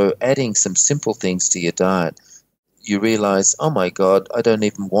 So adding some simple things to your diet, you realize, oh my God, I don't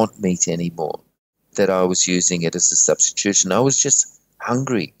even want meat anymore, that I was using it as a substitution. I was just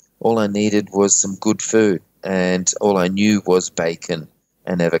hungry. All I needed was some good food. and all I knew was bacon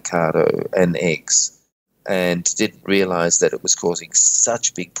and avocado and eggs, and didn't realize that it was causing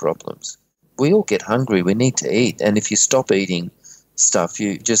such big problems. We all get hungry. We need to eat. And if you stop eating stuff,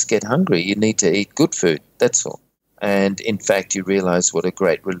 you just get hungry. You need to eat good food. That's all. And in fact, you realize what a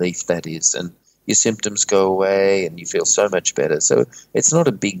great relief that is. And your symptoms go away and you feel so much better. So it's not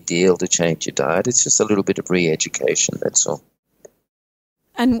a big deal to change your diet. It's just a little bit of re-education. That's all.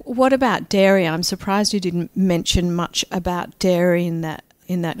 And what about dairy? I'm surprised you didn't mention much about dairy in that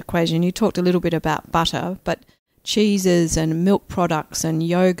equation. You talked a little bit about butter, but cheeses and milk products and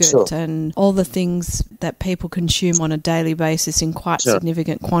yogurt and all the things that people consume on a daily basis in quite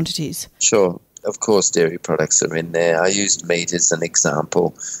significant quantities. Sure. Of course, dairy products are in there. I used meat as an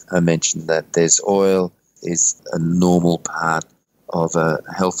example. I mentioned that there's oil is a normal part of a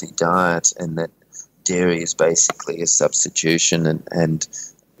healthy diet, and that dairy is basically a substitution, and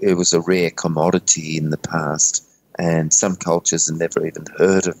it was a rare commodity in the past, and some cultures had never even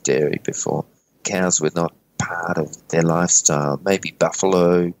heard of dairy before. Cows were not part of their lifestyle. Maybe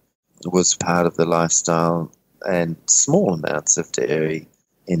buffalo was part of the lifestyle, and small amounts of dairy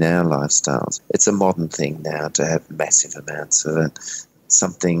in our lifestyles. It's a modern thing now to have massive amounts of it.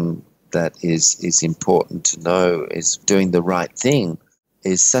 Something that is important to know is doing the right thing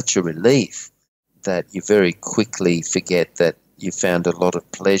is such a relief that you very quickly forget that you found a lot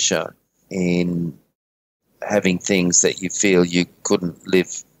of pleasure in having things that you feel you couldn't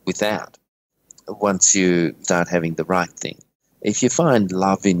live without once you start having the right thing. If you find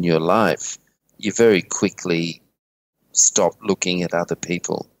love in your life, you very quickly stop looking at other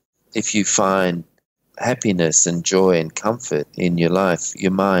people. If you find happiness and joy and comfort in your life,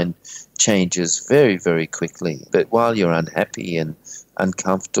 your mind changes very, very quickly. But while you're unhappy and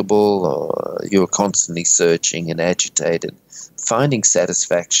uncomfortable, or you're constantly searching and agitated, finding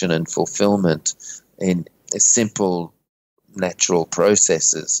satisfaction and fulfillment in simple natural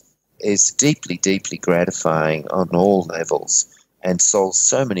processes is deeply, deeply gratifying on all levels and solves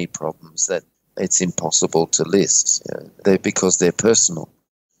so many problems that it's impossible to list because they're personal.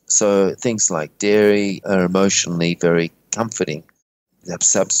 So things like dairy are emotionally very comforting. They're a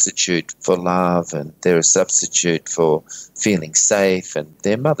substitute for love, and they're a substitute for feeling safe, and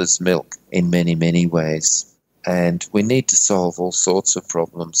they're mother's milk in many, many ways. And we need to solve all sorts of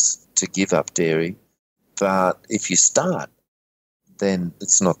problems to give up dairy. But if you start, then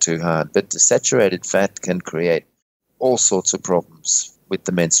it's not too hard. But the saturated fat can create all sorts of problems with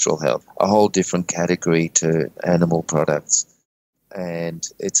the menstrual health, a whole different category to animal products. And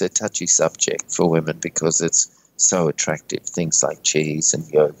it's a touchy subject for women because it's so attractive, things like cheese and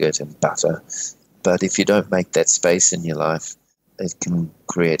yogurt and butter. But if you don't make that space in your life, it can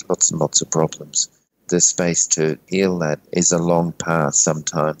create lots and lots of problems. The space to heal that is a long path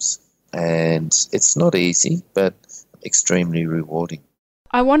sometimes. And it's not easy, but extremely rewarding.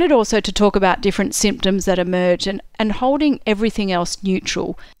 I wanted also to talk about different symptoms that emerge and holding everything else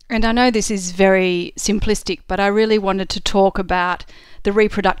neutral. And I know this is very simplistic, but I really wanted to talk about the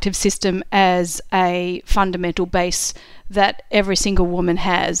reproductive system as a fundamental base that every single woman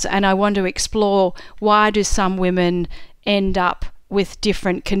has. And I want to explore, why do some women end up with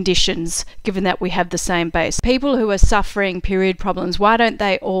different conditions, given that we have the same base? People who are suffering period problems, why don't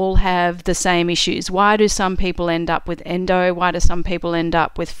they all have the same issues? Why do some people end up with endo? Why do some people end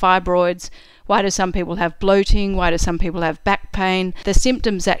up with fibroids? Why do some people have bloating? Why do some people have back pain? The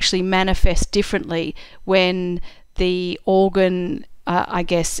symptoms actually manifest differently when the organ,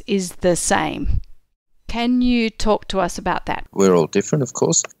 is the same. Can you talk to us about that? We're all different, of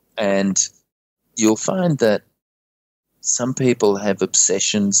course. And you'll find that some people have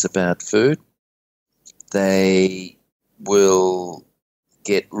obsessions about food. They will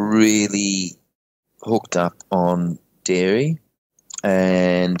get really hooked up on dairy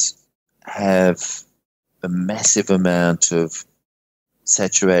and have a massive amount of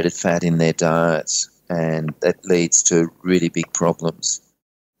saturated fat in their diets, and that leads to really big problems.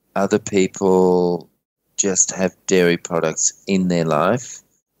 Other people just have dairy products in their life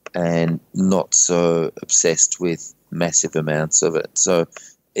and not so obsessed with massive amounts of it. So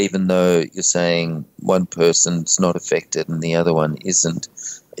even though you're saying one person's not affected and the other one isn't,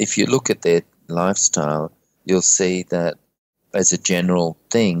 if you look at their lifestyle, you'll see that as a general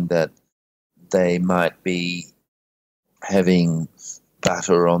thing that they might be having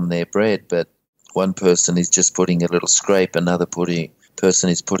butter on their bread, but one person is just putting a little scrape, another person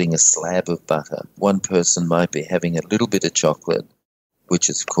is putting a slab of butter. One person might be having a little bit of chocolate, which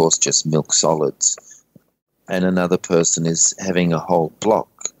is, of course, just milk solids, and another person is having a whole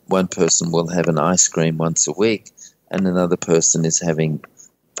block. One person will have an ice cream once a week, and another person is having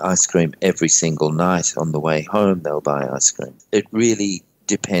ice cream every single night. On the way home, they'll buy ice cream. It really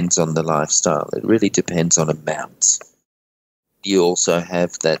depends on the lifestyle. It really depends on amounts. You also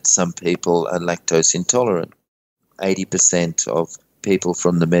have that some people are lactose intolerant. 80% of people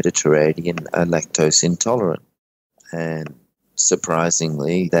from the Mediterranean are lactose intolerant. And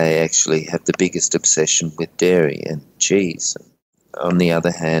surprisingly, they actually have the biggest obsession with dairy and cheese. On the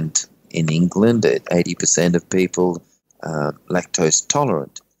other hand, in England, 80% of people are lactose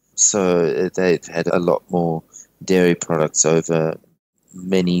tolerant. So they've had a lot more dairy products over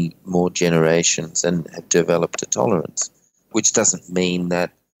many more generations and have developed a tolerance, which doesn't mean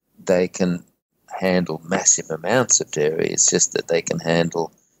that they can handle massive amounts of dairy. It's just that they can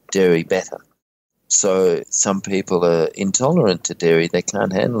handle dairy better. So some people are intolerant to dairy. They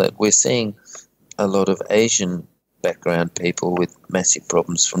can't handle it. We're seeing a lot of Asian background people with massive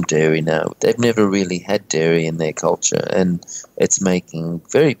problems from dairy now. They've never really had dairy in their culture, and it's making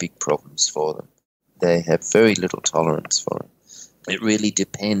very big problems for them. They have very little tolerance for it. It really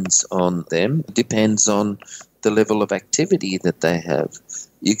depends on them. It depends on the level of activity that they have.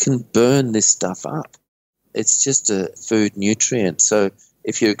 You can burn this stuff up. It's just a food nutrient. So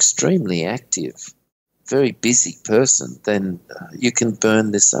if you're extremely active, very busy person, then you can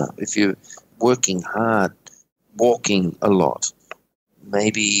burn this up. If you're working hard, walking a lot,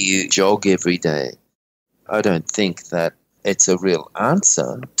 maybe you jog every day. I don't think that it's a real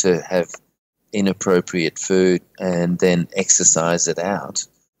answer to have inappropriate food and then exercise it out.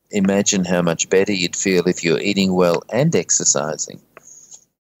 Imagine how much better you'd feel if you're eating well and exercising.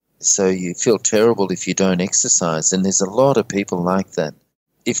 So you feel terrible if you don't exercise, and there's a lot of people like that.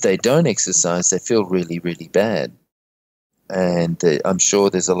 If they don't exercise, they feel really, really bad. And I'm sure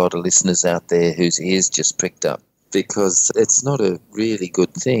there's a lot of listeners out there whose ears just pricked up, because it's not a really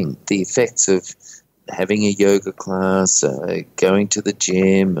good thing. The effects of having a yoga class, going to the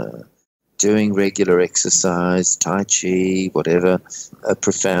gym, doing regular exercise, Tai Chi, whatever, are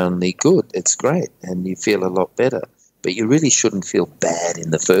profoundly good. It's great, and you feel a lot better. But you really shouldn't feel bad in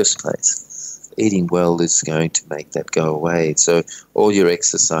the first place. Eating well is going to make that go away. So all your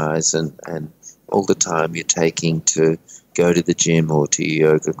exercise and all the time you're taking to go to the gym or to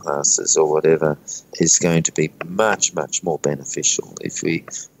your yoga classes or whatever is going to be much, much more beneficial if we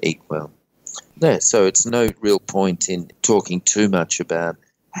eat well. No, so it's no real point in talking too much about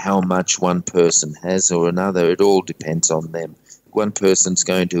how much one person has or another. It all depends on them. One person's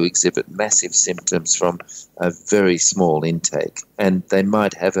going to exhibit massive symptoms from a very small intake, and they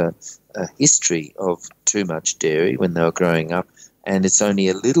might have a history of too much dairy when they were growing up, and it's only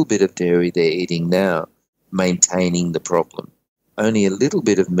a little bit of dairy they're eating now maintaining the problem. Only a little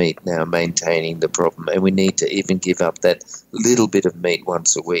bit of meat now maintaining the problem, and we need to even give up that little bit of meat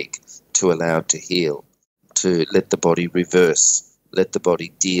once a week to allow it to heal, to let the body reverse, let the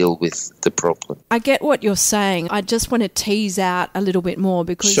body deal with the problem. I get what you're saying. I just want to tease out a little bit more,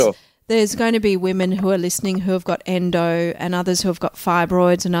 because there's going to be women who are listening who have got endo, and others who have got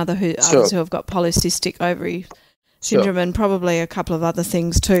fibroids, and others who have got polycystic ovary syndrome, and probably a couple of other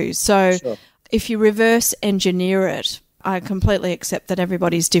things too. So if you reverse engineer it, I completely accept that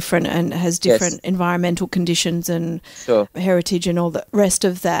everybody's different and has different environmental conditions and heritage and all the rest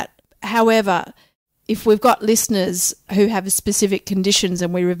of that. However, if we've got listeners who have specific conditions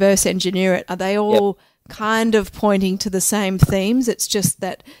and we reverse engineer it, are they all kind of pointing to the same themes? It's just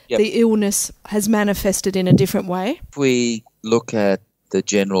that the illness has manifested in a different way? If we look at the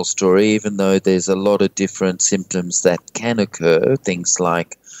general story, even though there's a lot of different symptoms that can occur, things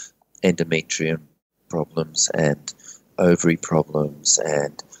like endometrium problems and ovary problems,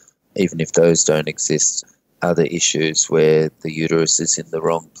 and even if those don't exist, other issues where the uterus is in the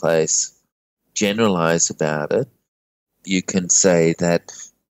wrong place, generalize about it, you can say that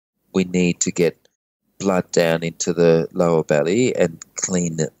we need to get blood down into the lower belly and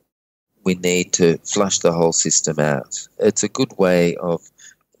clean it. We need to flush the whole system out. It's a good way of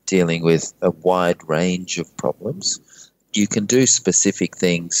dealing with a wide range of problems. You can do specific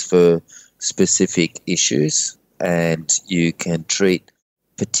things for specific issues, and you can treat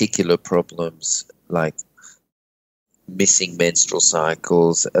particular problems like missing menstrual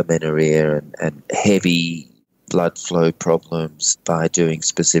cycles, amenorrhea, and heavy blood flow problems by doing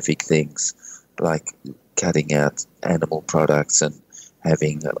specific things like cutting out animal products and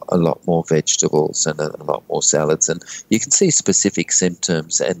having a lot more vegetables and a lot more salads. And you can see specific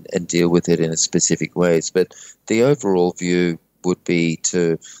symptoms and deal with it in specific ways. But the overall view would be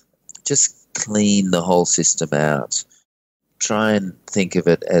to just clean the whole system out. Try and think of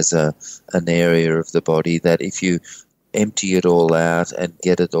it as an area of the body that if you empty it all out and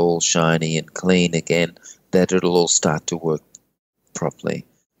get it all shiny and clean again, that it'll all start to work properly.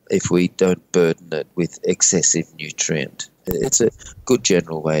 if we don't burden it with excessive nutrient. It's a good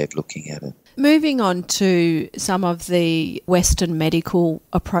general way of looking at it. Moving on to some of the Western medical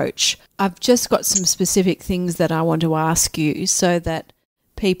approach, I've just got some specific things that I want to ask you so that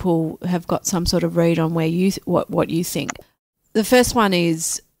people have got some sort of read on what you think. The first one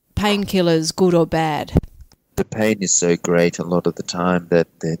is painkillers, good or bad? The pain is so great a lot of the time that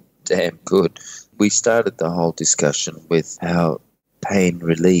they're damn good. We started the whole discussion with how pain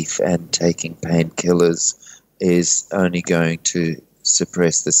relief and taking painkillers is only going to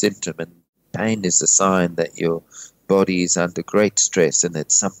suppress the symptom, and pain is a sign that your body is under great stress and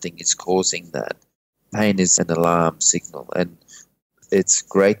that something is causing that. Pain is an alarm signal, and it's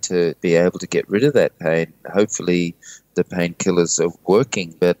great to be able to get rid of that pain. Hopefully the painkillers are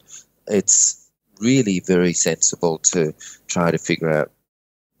working, but it's really very sensible to try to figure out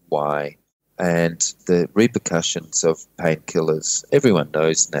why. And the repercussions of painkillers, everyone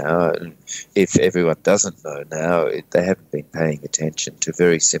knows now, and if everyone doesn't know now, they haven't been paying attention to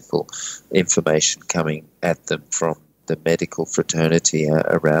very simple information coming at them from the medical fraternity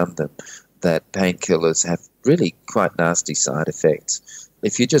around them, that painkillers have really quite nasty side effects.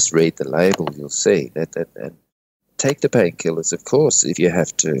 If you just read the label, you'll see that and take the painkillers, of course, if you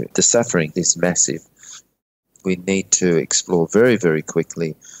have to. The suffering is massive. We need to explore very, very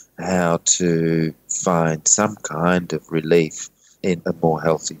quickly how to find some kind of relief in a more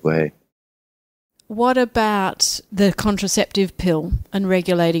healthy way. What about the contraceptive pill and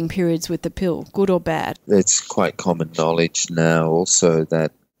regulating periods with the pill, good or bad? It's quite common knowledge now also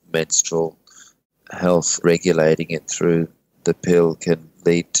that menstrual health, regulating it through the pill, can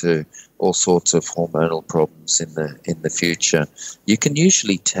lead to all sorts of hormonal problems in the future. You can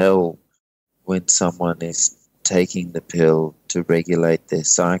usually tell when someone is taking the pill to regulate their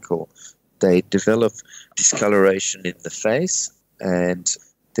cycle. They develop discoloration in the face and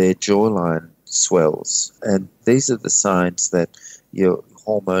their jawline swells. And these are the signs that your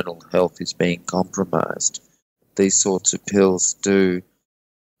hormonal health is being compromised. These sorts of pills do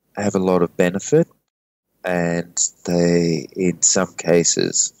have a lot of benefit, and they, in some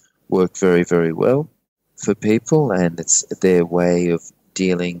cases, work very, very well for people, and it's their way of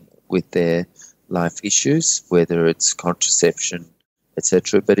dealing with their life issues, whether it's contraception,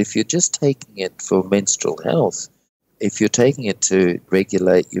 etc. But if you're just taking it for menstrual health, if you're taking it to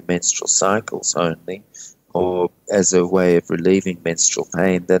regulate your menstrual cycles only, or as a way of relieving menstrual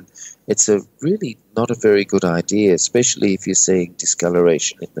pain, then it's really not a very good idea, especially if you're seeing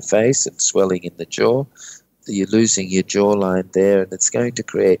discoloration in the face and swelling in the jaw. You're losing your jawline there, and it's going to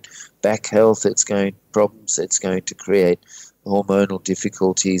create back health, it's going to create hormonal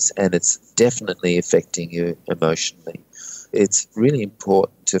difficulties, and it's definitely affecting you emotionally. It's really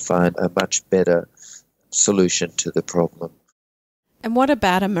important to find a much better solution to the problem. And what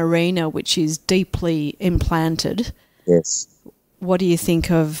about a Mirena, which is deeply implanted? Yes. What do you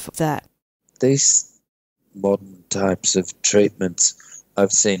think of that? These modern types of treatments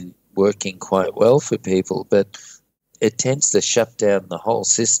I've seen working quite well for people, but it tends to shut down the whole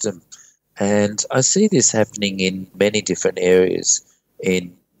system. And I see this happening in many different areas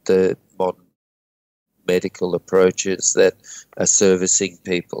in the modern medical approaches that are servicing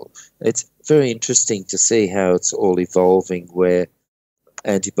people. It's very interesting to see how it's all evolving, where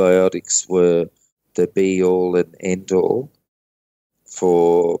antibiotics were the be-all and end-all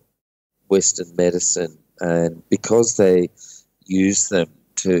for Western medicine, and because they use them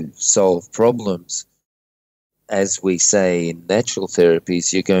to solve problems, as we say in natural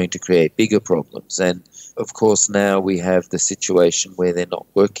therapies, you're going to create bigger problems. And of course now we have the situation where they're not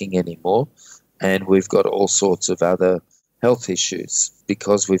working anymore, and we've got all sorts of other health issues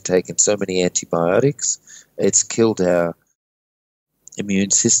because we've taken so many antibiotics. It's killed our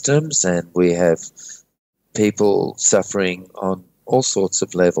immune systems, and we have people suffering on all sorts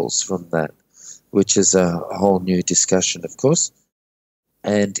of levels from that, which is a whole new discussion, of course.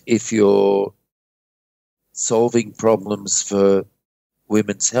 And if you're solving problems for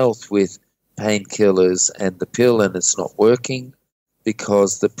women's health with painkillers and the pill, and it's not working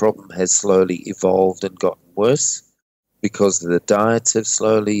because the problem has slowly evolved and gotten worse, because the diets have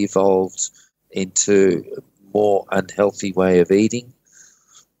slowly evolved into a more unhealthy way of eating,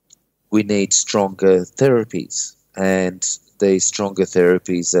 we need stronger therapies. And these stronger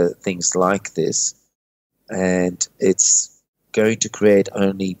therapies are things like this, and it's going to create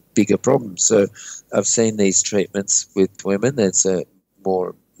only bigger problems. So I've seen these treatments with women. It's a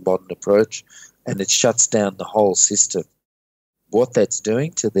more modern approach, and it shuts down the whole system. What that's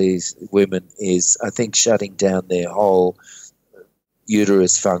doing to these women is, I think, shutting down their whole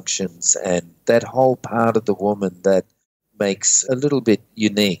uterus functions and that whole part of the woman that makes a little bit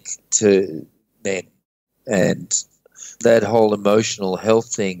unique to men. And that whole emotional health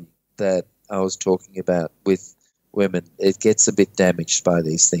thing that I was talking about with women, it gets a bit damaged by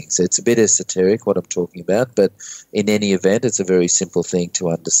these things. It's a bit esoteric what I'm talking about, but in any event, it's a very simple thing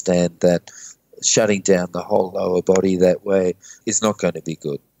to understand that shutting down the whole lower body that way is not going to be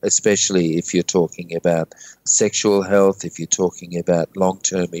good, especially if you're talking about sexual health, if you're talking about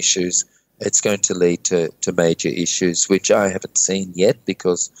long-term issues. It's going to lead to major issues, which I haven't seen yet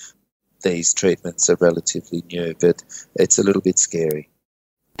because these treatments are relatively new, but it's a little bit scary.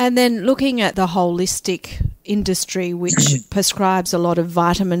 And then looking at the holistic industry, which prescribes a lot of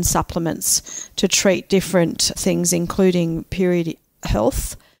vitamin supplements to treat different things, including period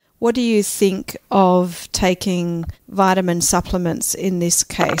health, what do you think of taking vitamin supplements in this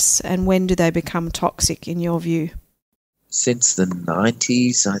case, and when do they become toxic in your view? Since the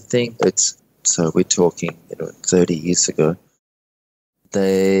 90s, I think. So we're talking 30 years ago.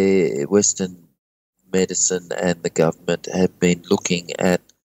 The Western medicine and the government have been looking at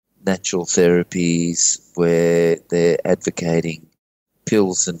natural therapies where they're advocating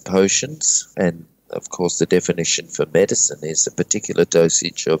pills and potions, and of course the definition for medicine is a particular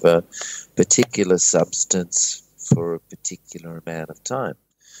dosage of a particular substance for a particular amount of time.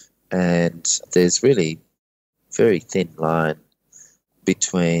 And there's really very thin line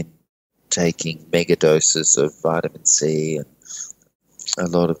between taking mega doses of vitamin C and a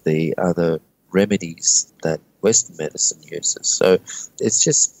lot of the other remedies that Western medicine uses. So it's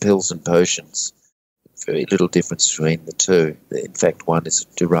just pills and potions. Very little difference between the two. In fact, one is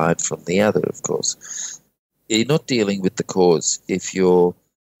derived from the other, of course. You're not dealing with the cause. If you're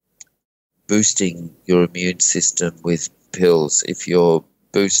boosting your immune system with pills, if you're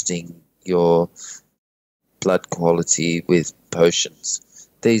boosting your blood quality with potions,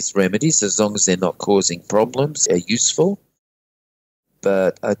 these remedies, as long as they're not causing problems, are useful.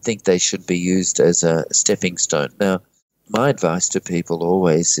 But I think they should be used as a stepping stone. Now, my advice to people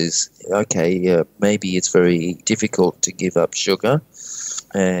always is, okay, maybe it's very difficult to give up sugar,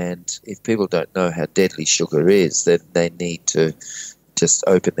 and if people don't know how deadly sugar is, then they need to just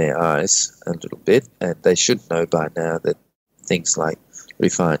open their eyes a little bit, and they should know by now that things like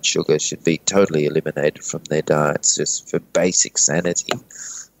refined sugar should be totally eliminated from their diets just for basic sanity.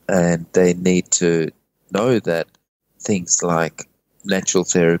 And they need to know that things like natural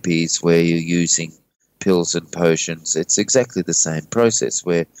therapies where you're using pills and potions, it's exactly the same process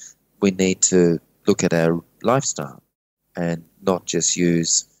where we need to look at our lifestyle and not just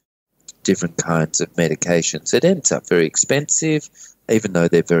use different kinds of medications. It ends up very expensive, even though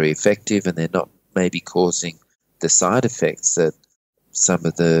they're very effective and they're not maybe causing the side effects that some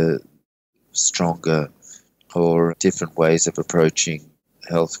of the stronger or different ways of approaching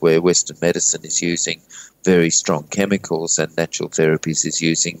health, where Western medicine is using very strong chemicals and natural therapies is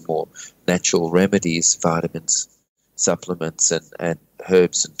using more natural remedies, vitamins, supplements and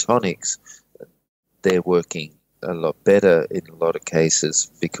herbs and tonics. They're working a lot better in a lot of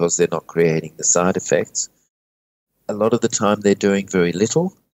cases because they're not creating the side effects. A lot of the time they're doing very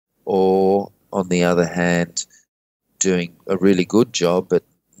little, or on the other hand, doing a really good job but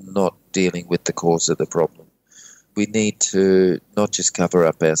not dealing with the cause of the problem. We need to not just cover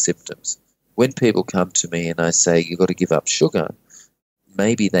up our symptoms. When people come to me and I say, you've got to give up sugar,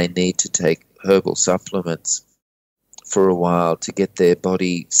 maybe they need to take herbal supplements for a while to get their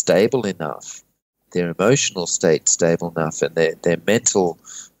body stable enough, their emotional state stable enough, and their mental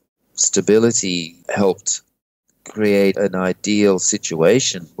stability helped create an ideal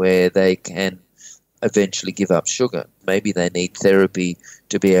situation where they can eventually give up sugar. Maybe they need therapy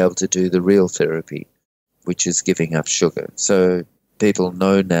to be able to do the real therapy, which is giving up sugar. So people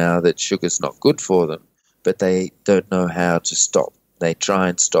know now that sugar's not good for them, but they don't know how to stop. They try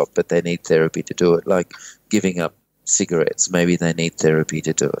and stop, but they need therapy to do it, like giving up cigarettes. Maybe they need therapy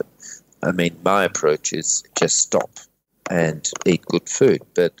to do it. I mean, my approach is just stop and eat good food,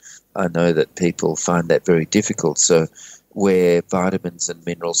 but I know that people find that very difficult. So where vitamins and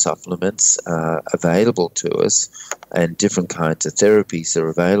mineral supplements are available to us and different kinds of therapies are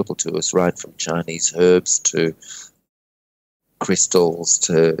available to us, right from Chinese herbs to crystals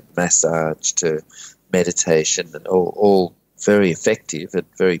to massage to meditation, and all very effective and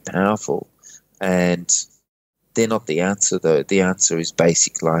very powerful. And they're not the answer, though. The answer is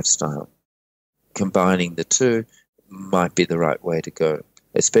basic lifestyle. Combining the two might be the right way to go,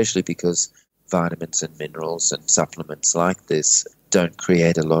 especially because vitamins and minerals and supplements like this don't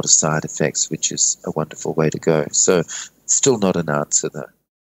create a lot of side effects, which is a wonderful way to go. So still not an answer, though.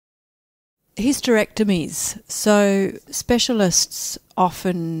 Hysterectomies. So specialists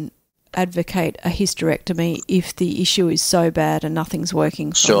often advocate a hysterectomy if the issue is so bad and nothing's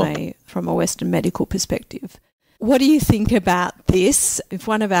working from a Western medical perspective. What do you think about this? If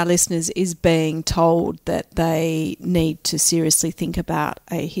one of our listeners is being told that they need to seriously think about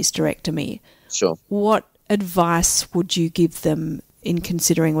a hysterectomy, what advice would you give them in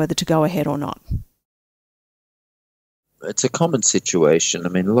considering whether to go ahead or not? It's a common situation. I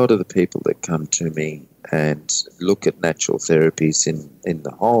mean, a lot of the people that come to me and look at natural therapies in the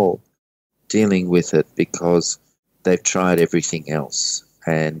whole, dealing with it because they've tried everything else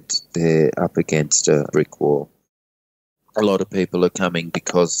and they're up against a brick wall. A lot of people are coming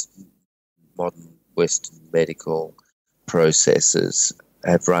because modern Western medical processes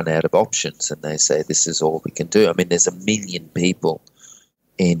have run out of options and they say this is all we can do. I mean, there's 1 million people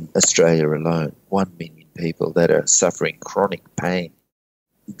in Australia alone, 1 million people that are suffering chronic pain.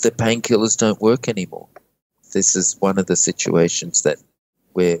 The painkillers don't work anymore. This is one of the situations that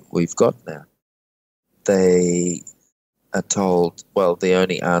we've got now. They are told, well, the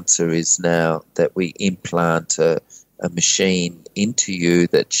only answer is now that we implant a machine into you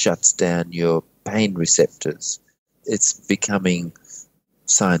that shuts down your pain receptors. It's becoming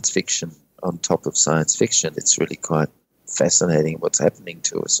science fiction on top of science fiction. It's really quite fascinating what's happening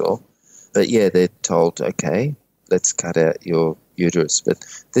to us all. But yeah, they're told, okay, let's cut out your uterus. But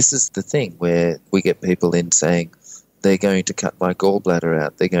this is the thing where we get people in saying they're going to cut my gallbladder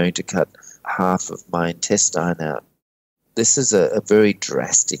out. They're going to cut half of my intestine out. This is a very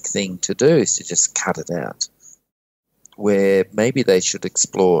drastic thing to do, is to just cut it out, where maybe they should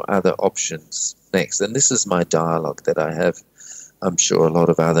explore other options next. And this is my dialogue that I have. I'm sure a lot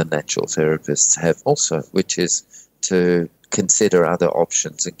of other natural therapists have also, which is to consider other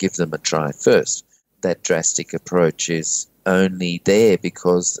options and give them a try first. That drastic approach is only there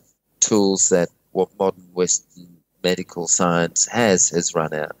because tools that what modern Western medical science has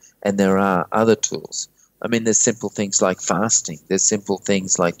run out. And there are other tools. I mean, there's simple things like fasting. There's simple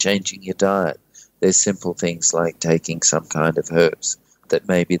things like changing your diet. There's simple things like taking some kind of herbs that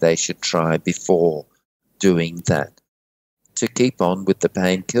maybe they should try before doing that. To keep on with the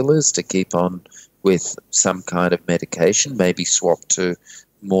painkillers, to keep on with some kind of medication, maybe swap to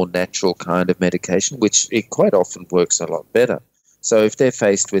more natural kind of medication, which it quite often works a lot better. So if they're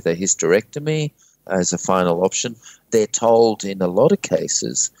faced with a hysterectomy as a final option, they're told in a lot of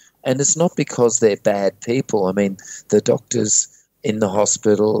cases, and it's not because they're bad people. I mean, the doctors in the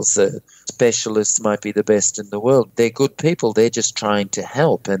hospitals, specialists might be the best in the world. They're good people. They're just trying to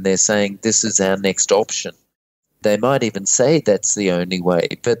help, and they're saying this is our next option. They might even say that's the only way,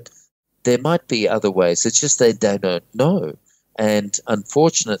 but there might be other ways. It's just they don't know. And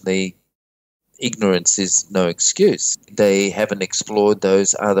unfortunately, ignorance is no excuse. They haven't explored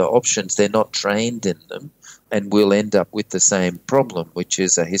those other options. They're not trained in them, and we'll end up with the same problem, which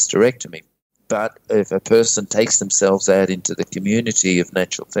is a hysterectomy. But if a person takes themselves out into the community of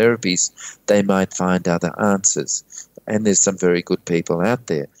natural therapies, they might find other answers. And there's some very good people out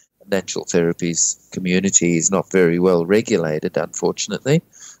there. Natural therapies community is not very well regulated, unfortunately.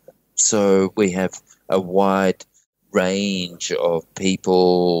 So we have a wide range of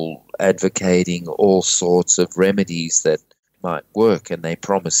people advocating all sorts of remedies that might work, and they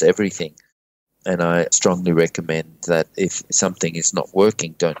promise everything. And I strongly recommend that if something is not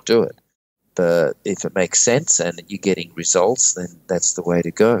working, don't do it. But if it makes sense and you're getting results, then that's the way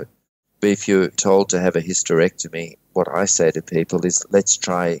to go. But if you're told to have a hysterectomy, what I say to people is let's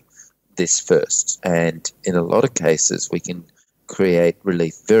try this first. And in a lot of cases, we can create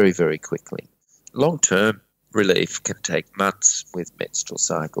relief very, very quickly. Long-term relief can take months with menstrual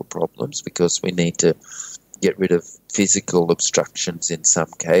cycle problems because we need to get rid of physical obstructions in some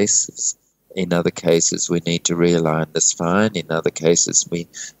cases. In other cases, we need to realign the spine. In other cases, we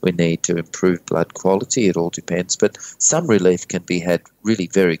need to improve blood quality. It all depends. But some relief can be had really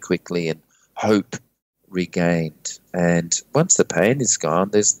very quickly and hope regained. And once the pain is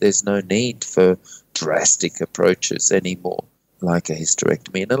gone, there's no need for drastic approaches anymore, like a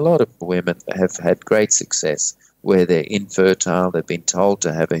hysterectomy. And a lot of women have had great success where they're infertile, they've been told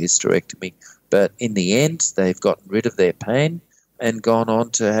to have a hysterectomy, but in the end, they've gotten rid of their pain and gone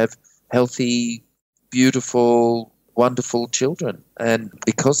on to have healthy, beautiful, wonderful children. And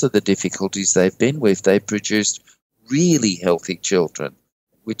because of the difficulties they've been with, they've produced really healthy children,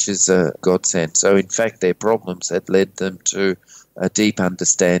 which is a godsend. So in fact, their problems had led them to a deep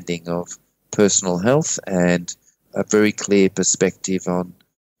understanding of personal health and a very clear perspective on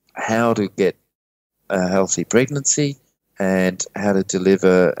how to get a healthy pregnancy and how to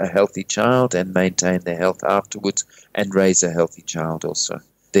deliver a healthy child and maintain their health afterwards and raise a healthy child also.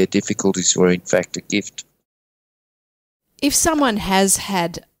 Their difficulties were in fact a gift. If someone has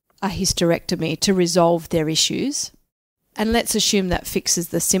had a hysterectomy to resolve their issues, and let's assume that fixes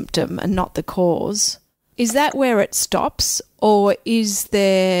the symptom and not the cause, is that where it stops, or is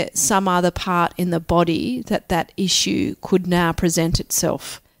there some other part in the body that issue could now present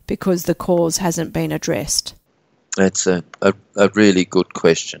itself because the cause hasn't been addressed? That's a really good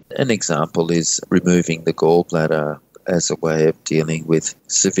question. An example is removing the gallbladder as a way of dealing with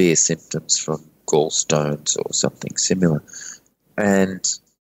severe symptoms from gallstones or something similar. And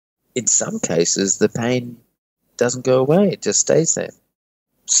in some cases, the pain doesn't go away, it just stays there.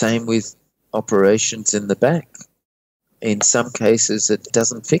 Same with operations in the back. In some cases, it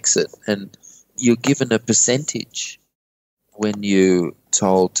doesn't fix it, and you're given a percentage. When you're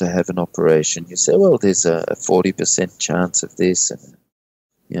told to have an operation, you say, well, there's a 40% chance of this and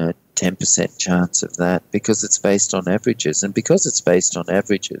 10% chance of that, because it's based on averages. And because it's based on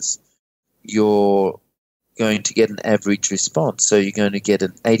averages, you're going to get an average response. So you're going to get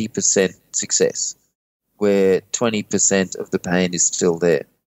an 80% success, where 20% of the pain is still there.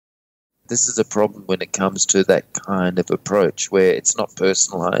 This is a problem when it comes to that kind of approach, where it's not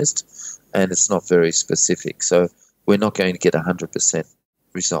personalized and it's not very specific. So we're not going to get 100%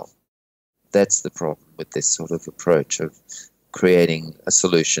 result. That's the problem with this sort of approach of creating a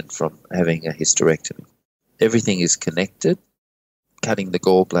solution from having a hysterectomy. Everything is connected. Cutting the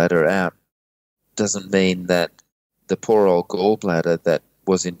gallbladder out doesn't mean that the poor old gallbladder that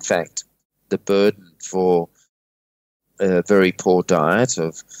was in fact the burden for a very poor diet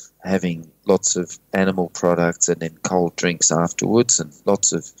of having lots of animal products and then cold drinks afterwards and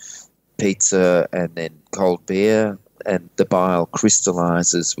lots of pizza and then cold beer, and the bile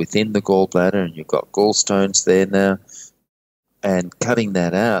crystallizes within the gallbladder and you've got gallstones there now. And cutting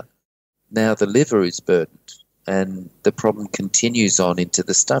that out, now the liver is burdened and the problem continues on into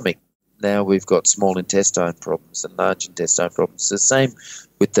the stomach. Now we've got small intestine problems and large intestine problems. The same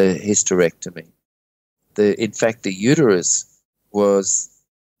with the hysterectomy. In fact, the uterus was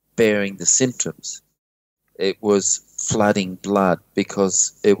bearing the symptoms. It was flooding blood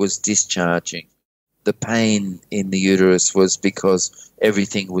because it was discharging. The pain in the uterus was because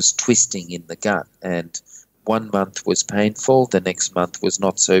everything was twisting in the gut, and 1 month was painful, the next month was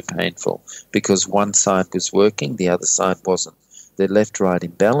not so painful because one side was working, the other side wasn't. The left-right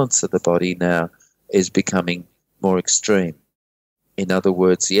imbalance of the body now is becoming more extreme. In other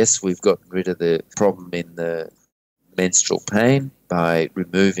words, yes, we've gotten rid of the problem in the menstrual pain by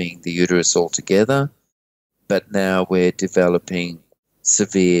removing the uterus altogether, but now we're developing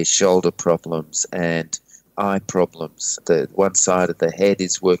severe shoulder problems and eye problems. The one side of the head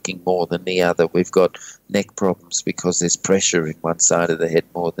is working more than the other. We've got neck problems because there's pressure in one side of the head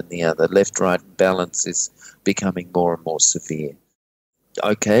more than the other. Left-right imbalance is becoming more and more severe.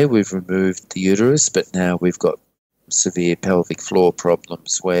 Okay, we've removed the uterus, but now we've got severe pelvic floor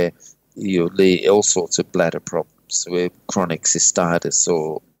problems where you lead all sorts of bladder problems, where chronic cystitis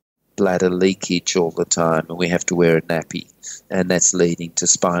or bladder leakage all the time, and we have to wear a nappy, and that's leading to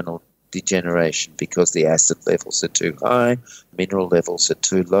spinal degeneration because the acid levels are too high, mineral levels are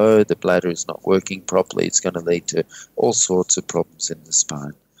too low, the bladder is not working properly. It's going to lead to all sorts of problems in the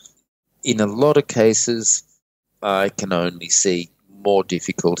spine. In a lot of cases, I can only see more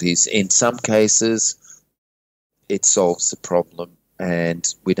difficulties. In some cases, it solves the problem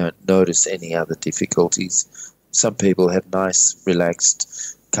and we don't notice any other difficulties. Some people have nice,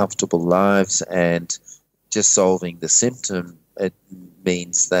 relaxed, comfortable lives, and just solving the symptom, it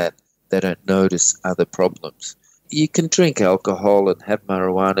means that they don't notice other problems. You can drink alcohol and have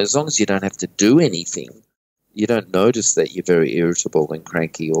marijuana as long as you don't have to do anything. You don't notice that you're very irritable and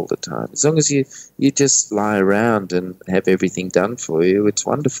cranky all the time. As long as you just lie around and have everything done for you, it's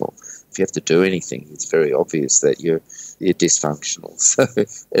wonderful. If you have to do anything, it's very obvious that you're dysfunctional. So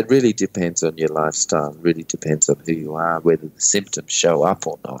it really depends on your lifestyle, it really depends on who you are, whether the symptoms show up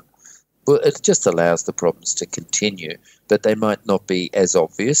or not. But it just allows the problems to continue, but they might not be as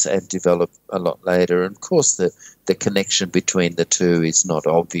obvious and develop a lot later. And of course, the connection between the two is not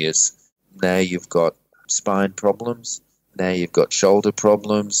obvious. Now you've got spine problems, now you've got shoulder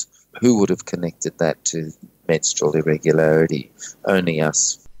problems. Who would have connected that to menstrual irregularity? Only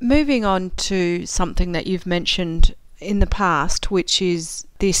us. Moving on to something that you've mentioned in the past, which is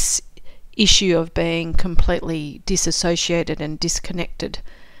this issue of being completely disassociated and disconnected.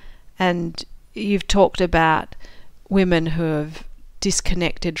 And you've talked about women who have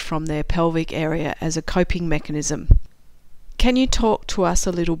disconnected from their pelvic area as a coping mechanism. Can you talk to us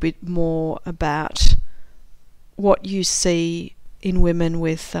a little bit more about what you see in women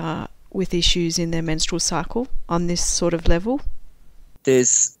with issues in their menstrual cycle on this sort of level?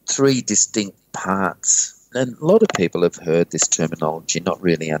 There's 3 distinct parts And a lot of people have heard this terminology, not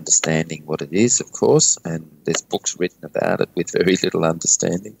really understanding what it is, of course, and there's books written about it with very little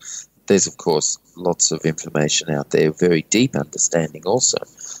understanding. There's, of course, lots of information out there, very deep understanding also.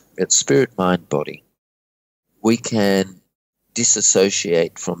 It's spirit, mind, body. We can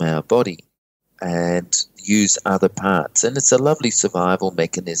disassociate from our body and use other parts. And it's a lovely survival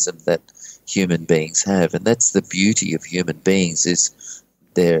mechanism that human beings have. And that's the beauty of human beings, is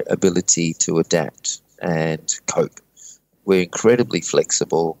their ability to adapt and cope. We're incredibly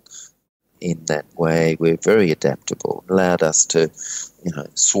flexible in that way. We're very adaptable. It allowed us to,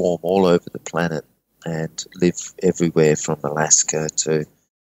 swarm all over the planet and live everywhere from Alaska to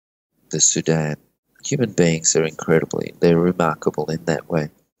the Sudan. Human beings are they're remarkable in that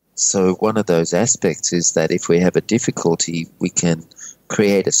way. So one of those aspects is that if we have a difficulty, we can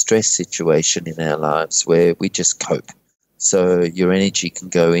create a stress situation in our lives where we just cope. So your energy can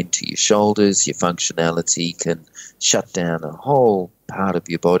go into your shoulders, your functionality can shut down a whole part of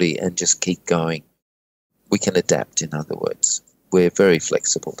your body and just keep going. We can adapt, in other words. We're very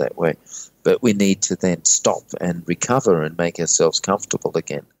flexible that way. But we need to then stop and recover and make ourselves comfortable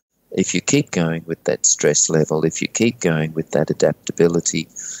again. If you keep going with that stress level, if you keep going with that adaptability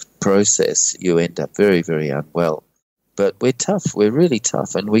process, you end up very, very unwell. But we're tough. We're really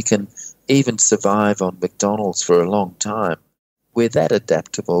tough. And we can even survive on McDonald's for a long time. We're that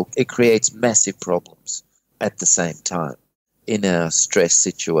adaptable. It creates massive problems at the same time. In our stress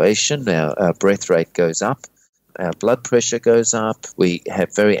situation, our breath rate goes up, our blood pressure goes up, we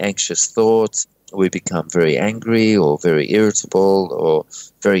have very anxious thoughts, we become very angry or very irritable or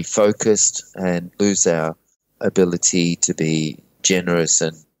very focused and lose our ability to be generous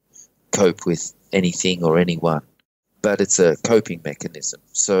and cope with anything or anyone. But it's a coping mechanism.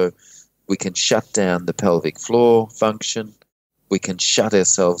 So we can shut down the pelvic floor function. We can shut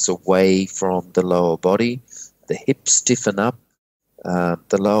ourselves away from the lower body. The hips stiffen up.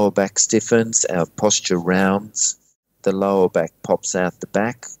 The lower back stiffens. Our posture rounds. The lower back pops out the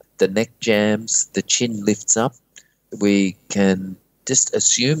back. The neck jams. The chin lifts up. We can just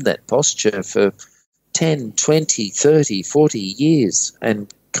assume that posture for 10, 20, 30, 40 years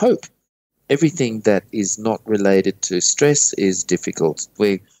and cope. Everything that is not related to stress is difficult.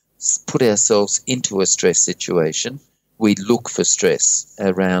 We put ourselves into a stress situation. We look for stress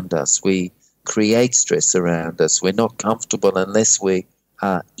around us. We create stress around us. We're not comfortable unless we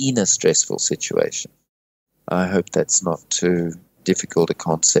are in a stressful situation. I hope that's not too difficult a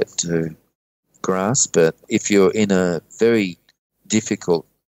concept to grasp, but if you're in a very difficult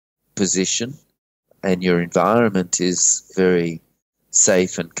position and your environment is very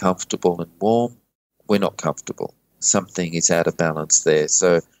safe and comfortable and warm, we're not comfortable. Something is out of balance there.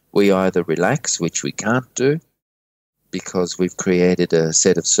 So we either relax, which we can't do because we've created a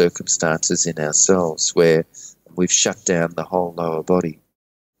set of circumstances in ourselves where we've shut down the whole lower body.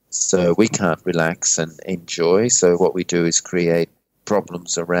 So we can't relax and enjoy. So what we do is create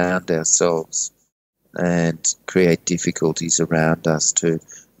problems around ourselves and create difficulties around us to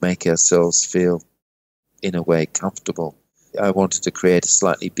make ourselves feel, in a way, comfortable. I wanted to create a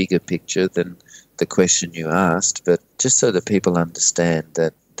slightly bigger picture than the question you asked, but just so that people understand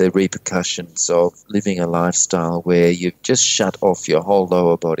that the repercussions of living a lifestyle where you've just shut off your whole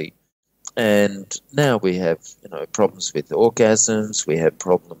lower body. And now we have, problems with orgasms, we have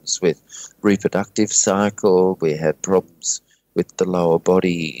problems with reproductive cycle, we have problems with the lower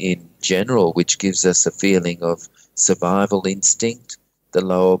body in general, which gives us a feeling of survival instinct. The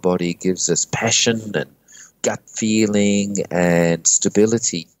lower body gives us passion and gut feeling and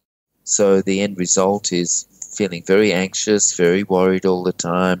stability. So the end result is feeling very anxious, very worried all the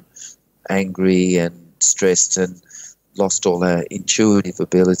time, angry and stressed and lost all our intuitive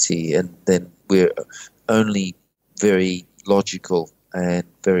ability. And then we're only very logical and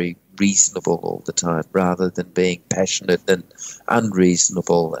very reasonable all the time rather than being passionate and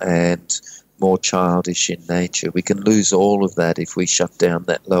unreasonable and more childish in nature. We can lose all of that if we shut down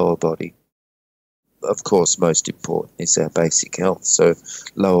that lower body. Of course, most important is our basic health. So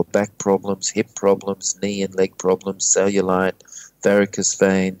lower back problems, hip problems, knee and leg problems, cellulite, varicose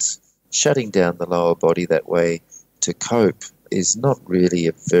veins. Shutting down the lower body that way to cope is not really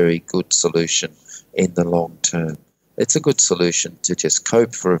a very good solution in the long term. It's a good solution to just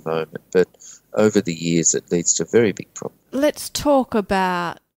cope for a moment, but over the years it leads to very big problems. Let's talk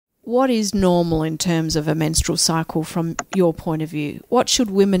about what is normal in terms of a menstrual cycle from your point of view. What should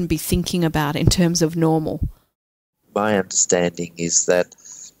women be thinking about in terms of normal? My understanding is that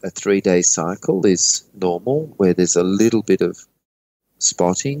a 3-day cycle is normal, where there's a little bit of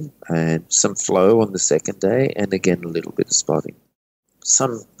spotting and some flow on the second day, and again a little bit of spotting.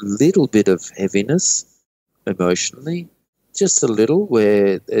 Some little bit of heaviness emotionally, just a little,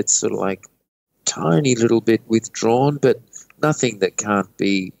 where it's sort of like tiny little bit withdrawn, but nothing that can't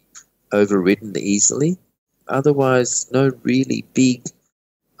be overridden easily. Otherwise, no really big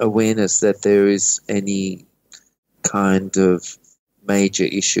awareness that there is any kind of major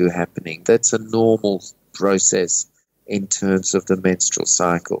issue happening. That's a normal process in terms of the menstrual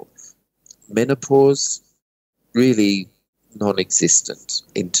cycle. Menopause, really non-existent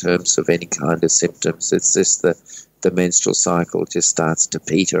in terms of any kind of symptoms. It's just the menstrual cycle just starts to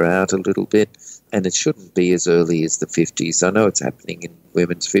peter out a little bit, and it shouldn't be as early as the 50s. I know it's happening in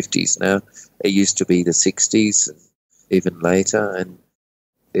women's 50s now. It used to be the 60s and even later, and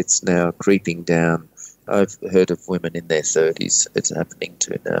it's now creeping down. I've heard of women in their 30s it's happening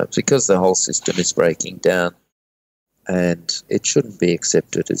to now. It's because the whole system is breaking down, and it shouldn't be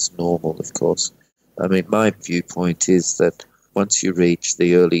accepted as normal, of course. I mean, my viewpoint is that once you reach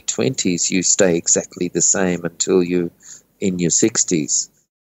the early 20s, you stay exactly the same until you're in your 60s.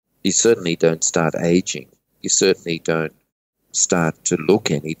 You certainly don't start aging. You certainly don't start to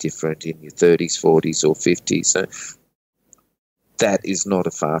look any different in your 30s, 40s, or 50s. So that is not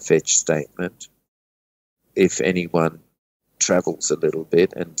a far-fetched statement. If anyone travels a little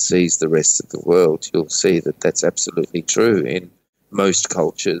bit and sees the rest of the world, you'll see that that's absolutely true in most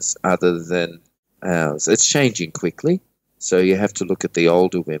cultures other than ours. It's changing quickly, so you have to look at the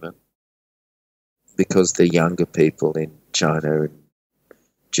older women, because the younger people in China and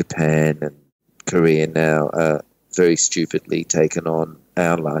Japan and Korea now are very stupidly taken on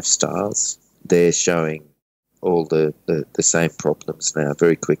our lifestyles. They're showing all the same problems now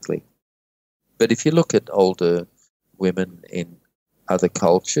very quickly. But if you look at older women in other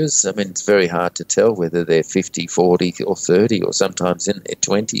cultures, I mean, it's very hard to tell whether they're 50, 40 or 30, or sometimes in their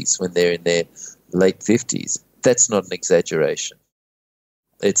 20s when they're in their late 50s. That's not an exaggeration.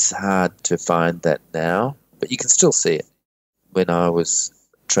 It's hard to find that now, but you can still see it. When I was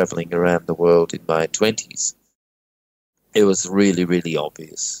traveling around the world in my 20s, it was really, really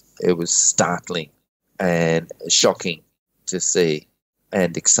obvious. It was startling and shocking to see,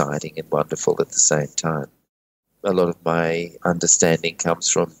 and exciting and wonderful at the same time. A lot of my understanding comes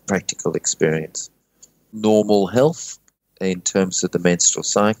from practical experience. Normal health in terms of the menstrual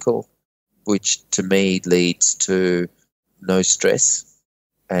cycle, which to me leads to no stress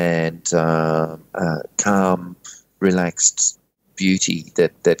and calm, relaxed beauty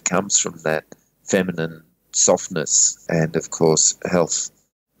that comes from that feminine softness, and of course health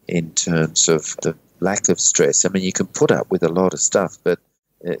in terms of the lack of stress. I mean, you can put up with a lot of stuff, but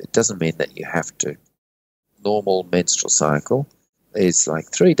it doesn't mean that you have to. Normal menstrual cycle is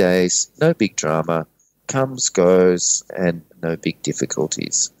like 3 days, no big drama, comes, goes, and no big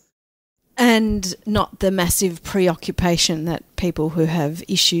difficulties. And not the massive preoccupation that people who have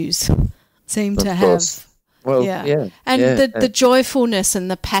issues seem to have. Well, yeah. And the joyfulness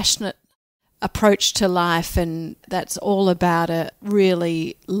and the passionate approach to life, and that's all about it,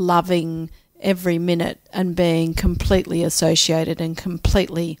 really loving every minute and being completely associated and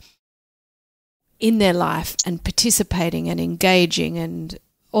completely in their life and participating and engaging, and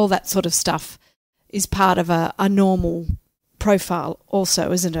all that sort of stuff is part of a normal profile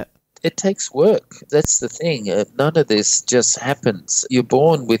also, isn't it? It takes work. That's the thing. None of this just happens. You're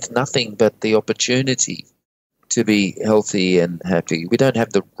born with nothing but the opportunity to be healthy and happy. We don't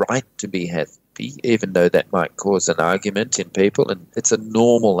have the right to be happy, even though that might cause an argument in people. And it's a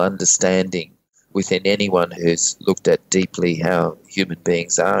normal understanding within anyone who's looked at deeply how human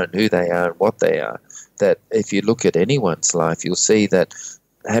beings are and who they are and what they are, that if you look at anyone's life, you'll see that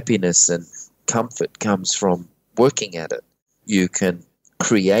happiness and comfort comes from working at it. You can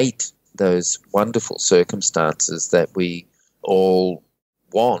create those wonderful circumstances that we all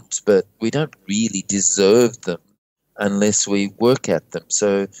want, but we don't really deserve them unless we work at them.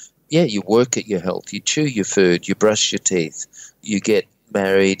 So, yeah, you work at your health, you chew your food, you brush your teeth, you get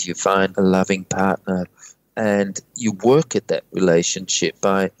married, you find a loving partner, and you work at that relationship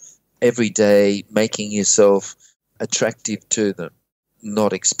by every day making yourself attractive to them,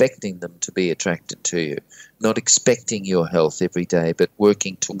 not expecting them to be attracted to you, not expecting your health every day, but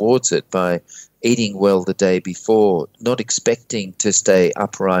working towards it by eating well the day before, not expecting to stay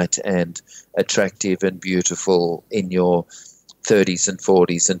upright and attractive and beautiful in your 30s and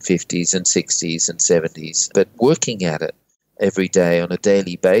 40s and 50s and 60s and 70s, but working at it every day on a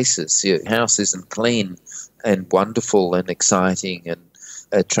daily basis. Your house isn't clean and wonderful and exciting and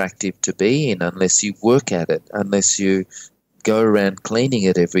attractive to be in unless you work at it, unless you go around cleaning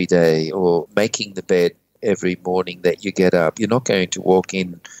it every day or making the bed every morning that you get up. You're not going to walk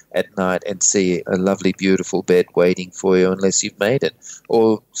in at night and see a lovely, beautiful bed waiting for you unless you've made it,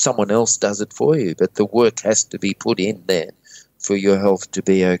 or someone else does it for you. But the work has to be put in there for your health to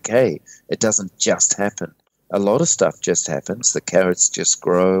be okay. It doesn't just happen. A lot of stuff just happens. The carrots just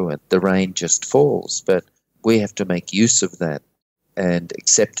grow and the rain just falls. But we have to make use of that and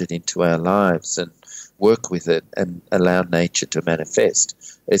accept it into our lives and work with it and allow nature to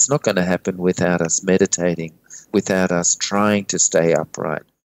manifest. It's not going to happen without us meditating, without us trying to stay upright.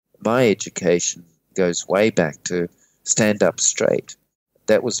 My education goes way back to stand up straight.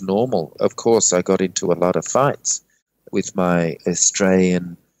 That was normal. Of course, I got into a lot of fights with my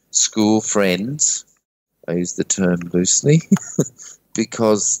Australian school friends. I use the term loosely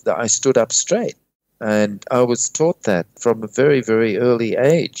because I stood up straight. And I was taught that from a very, very early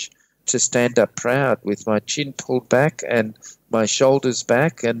age, to stand up proud with my chin pulled back and my shoulders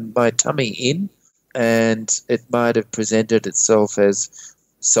back and my tummy in. And it might have presented itself as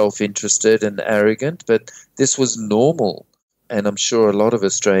self-interested and arrogant, but this was normal. And I'm sure a lot of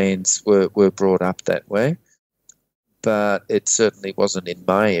Australians were brought up that way. But it certainly wasn't in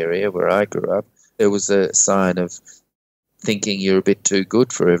my area where I grew up. It was a sign of thinking you're a bit too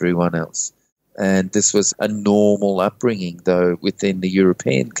good for everyone else. And this was a normal upbringing, though, within the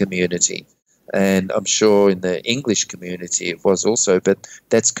European community. And I'm sure in the English community it was also, but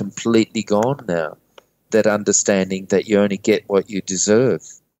that's completely gone now. That understanding that you only get what you deserve.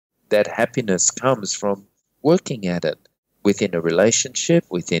 That happiness comes from working at it within a relationship,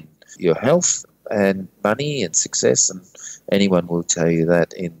 within your health and money and success. And anyone will tell you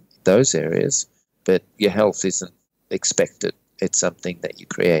that in those areas. But your health isn't expected. It's something that you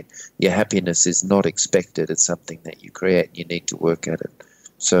create. Your happiness is not expected. It's something that you create. You need to work at it.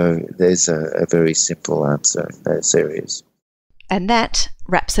 So there's a very simple answer in those areas. And that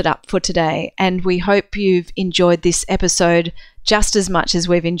wraps it up for today. And we hope you've enjoyed this episode just as much as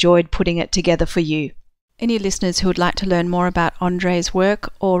we've enjoyed putting it together for you. Any listeners who would like to learn more about Andre's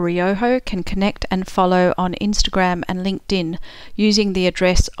work or Ryoho can connect and follow on Instagram and LinkedIn using the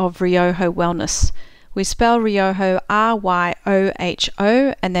address of Ryoho Wellness. We spell Ryoho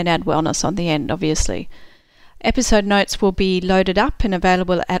Ryoho and then add wellness on the end, obviously. Episode notes will be loaded up and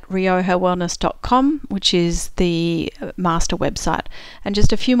available at ryohowellness.com, which is the master website. And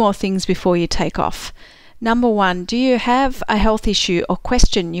just a few more things before you take off. Number 1, do you have a health issue or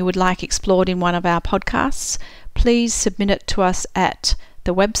question you would like explored in one of our podcasts? Please submit it to us at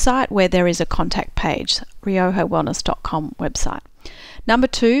the website where there is a contact page, ryohowellness.com website. Number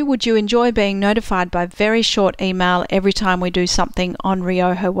 2, would you enjoy being notified by very short email every time we do something on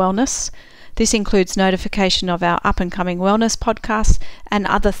Ryoho Wellness? This includes notification of our up-and-coming wellness podcasts and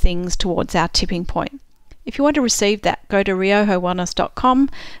other things towards our tipping point. If you want to receive that, go to ryohowellness.com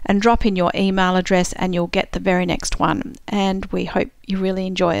and drop in your email address and you'll get the very next one. And we hope you really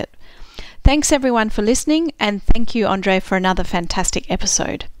enjoy it. Thanks everyone for listening, and thank you, Andre, for another fantastic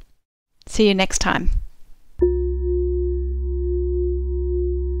episode. See you next time.